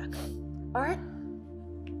stuff back. Alright?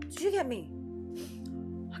 Did you get me?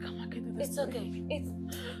 How come I can do this? It's okay.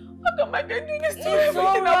 How come I can do this to It's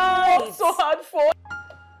everything I've worked so hard for?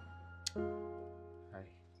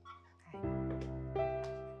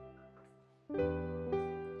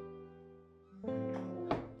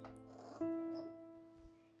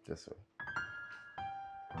 This way.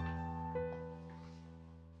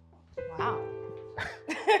 Wow.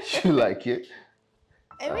 You like it?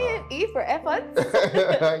 I mean, E for effort.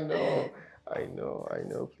 I know.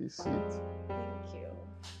 Please sit. Thank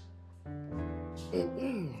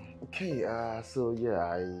you. Okay, so yeah,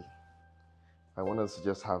 I want us to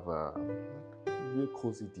just have a real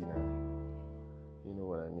cozy dinner. You know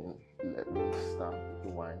what I mean? Let me start with the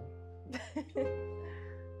wine.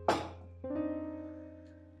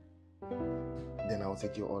 Then I'll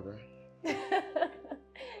take your order.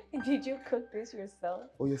 Did you cook this yourself?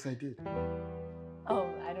 Oh yes, I did. Oh,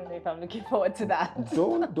 I don't know if I'm looking forward to that.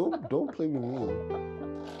 Don't play with me.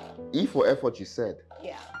 E for effort, you said.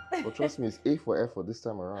 Yeah. But trust me, it's A for effort this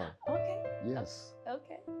time around. Okay. Yes.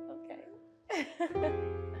 Okay.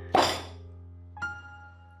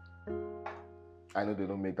 I know they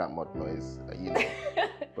don't make that much noise, you know.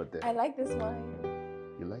 But then, I like this wine.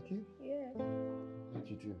 you like it? Yeah. What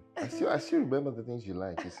you do? I still remember the things you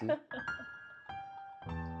like. You see.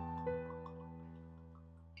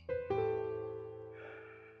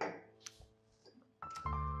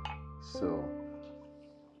 So,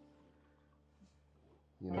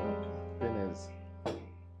 you know, the thing is, I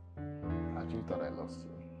actually thought I lost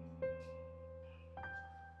you.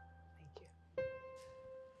 Thank you.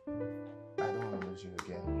 I don't want to lose you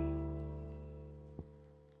again.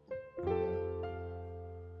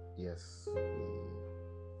 Yes, we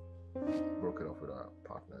broke it off with our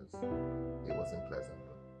partners. It wasn't pleasant,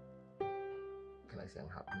 but can I say I'm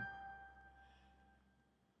happy?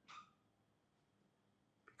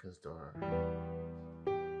 Because Dora,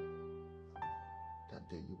 that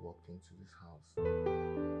day you walked into this house,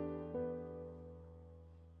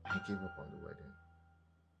 I gave up on the wedding.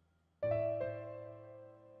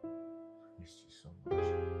 I missed you so much.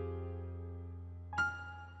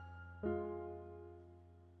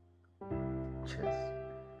 Cheers.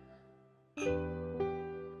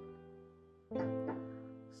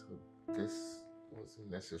 So this wasn't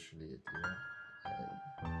necessarily a dinner.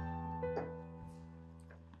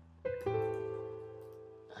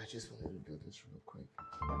 I just wanted to do this real quick.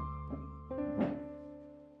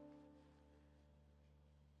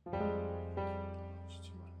 Just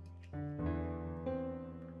you and me.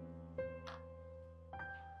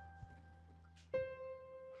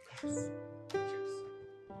 Yes.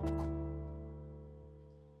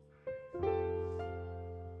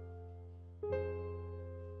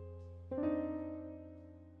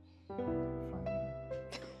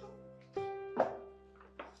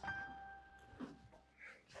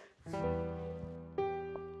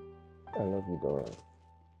 I love you, Dora.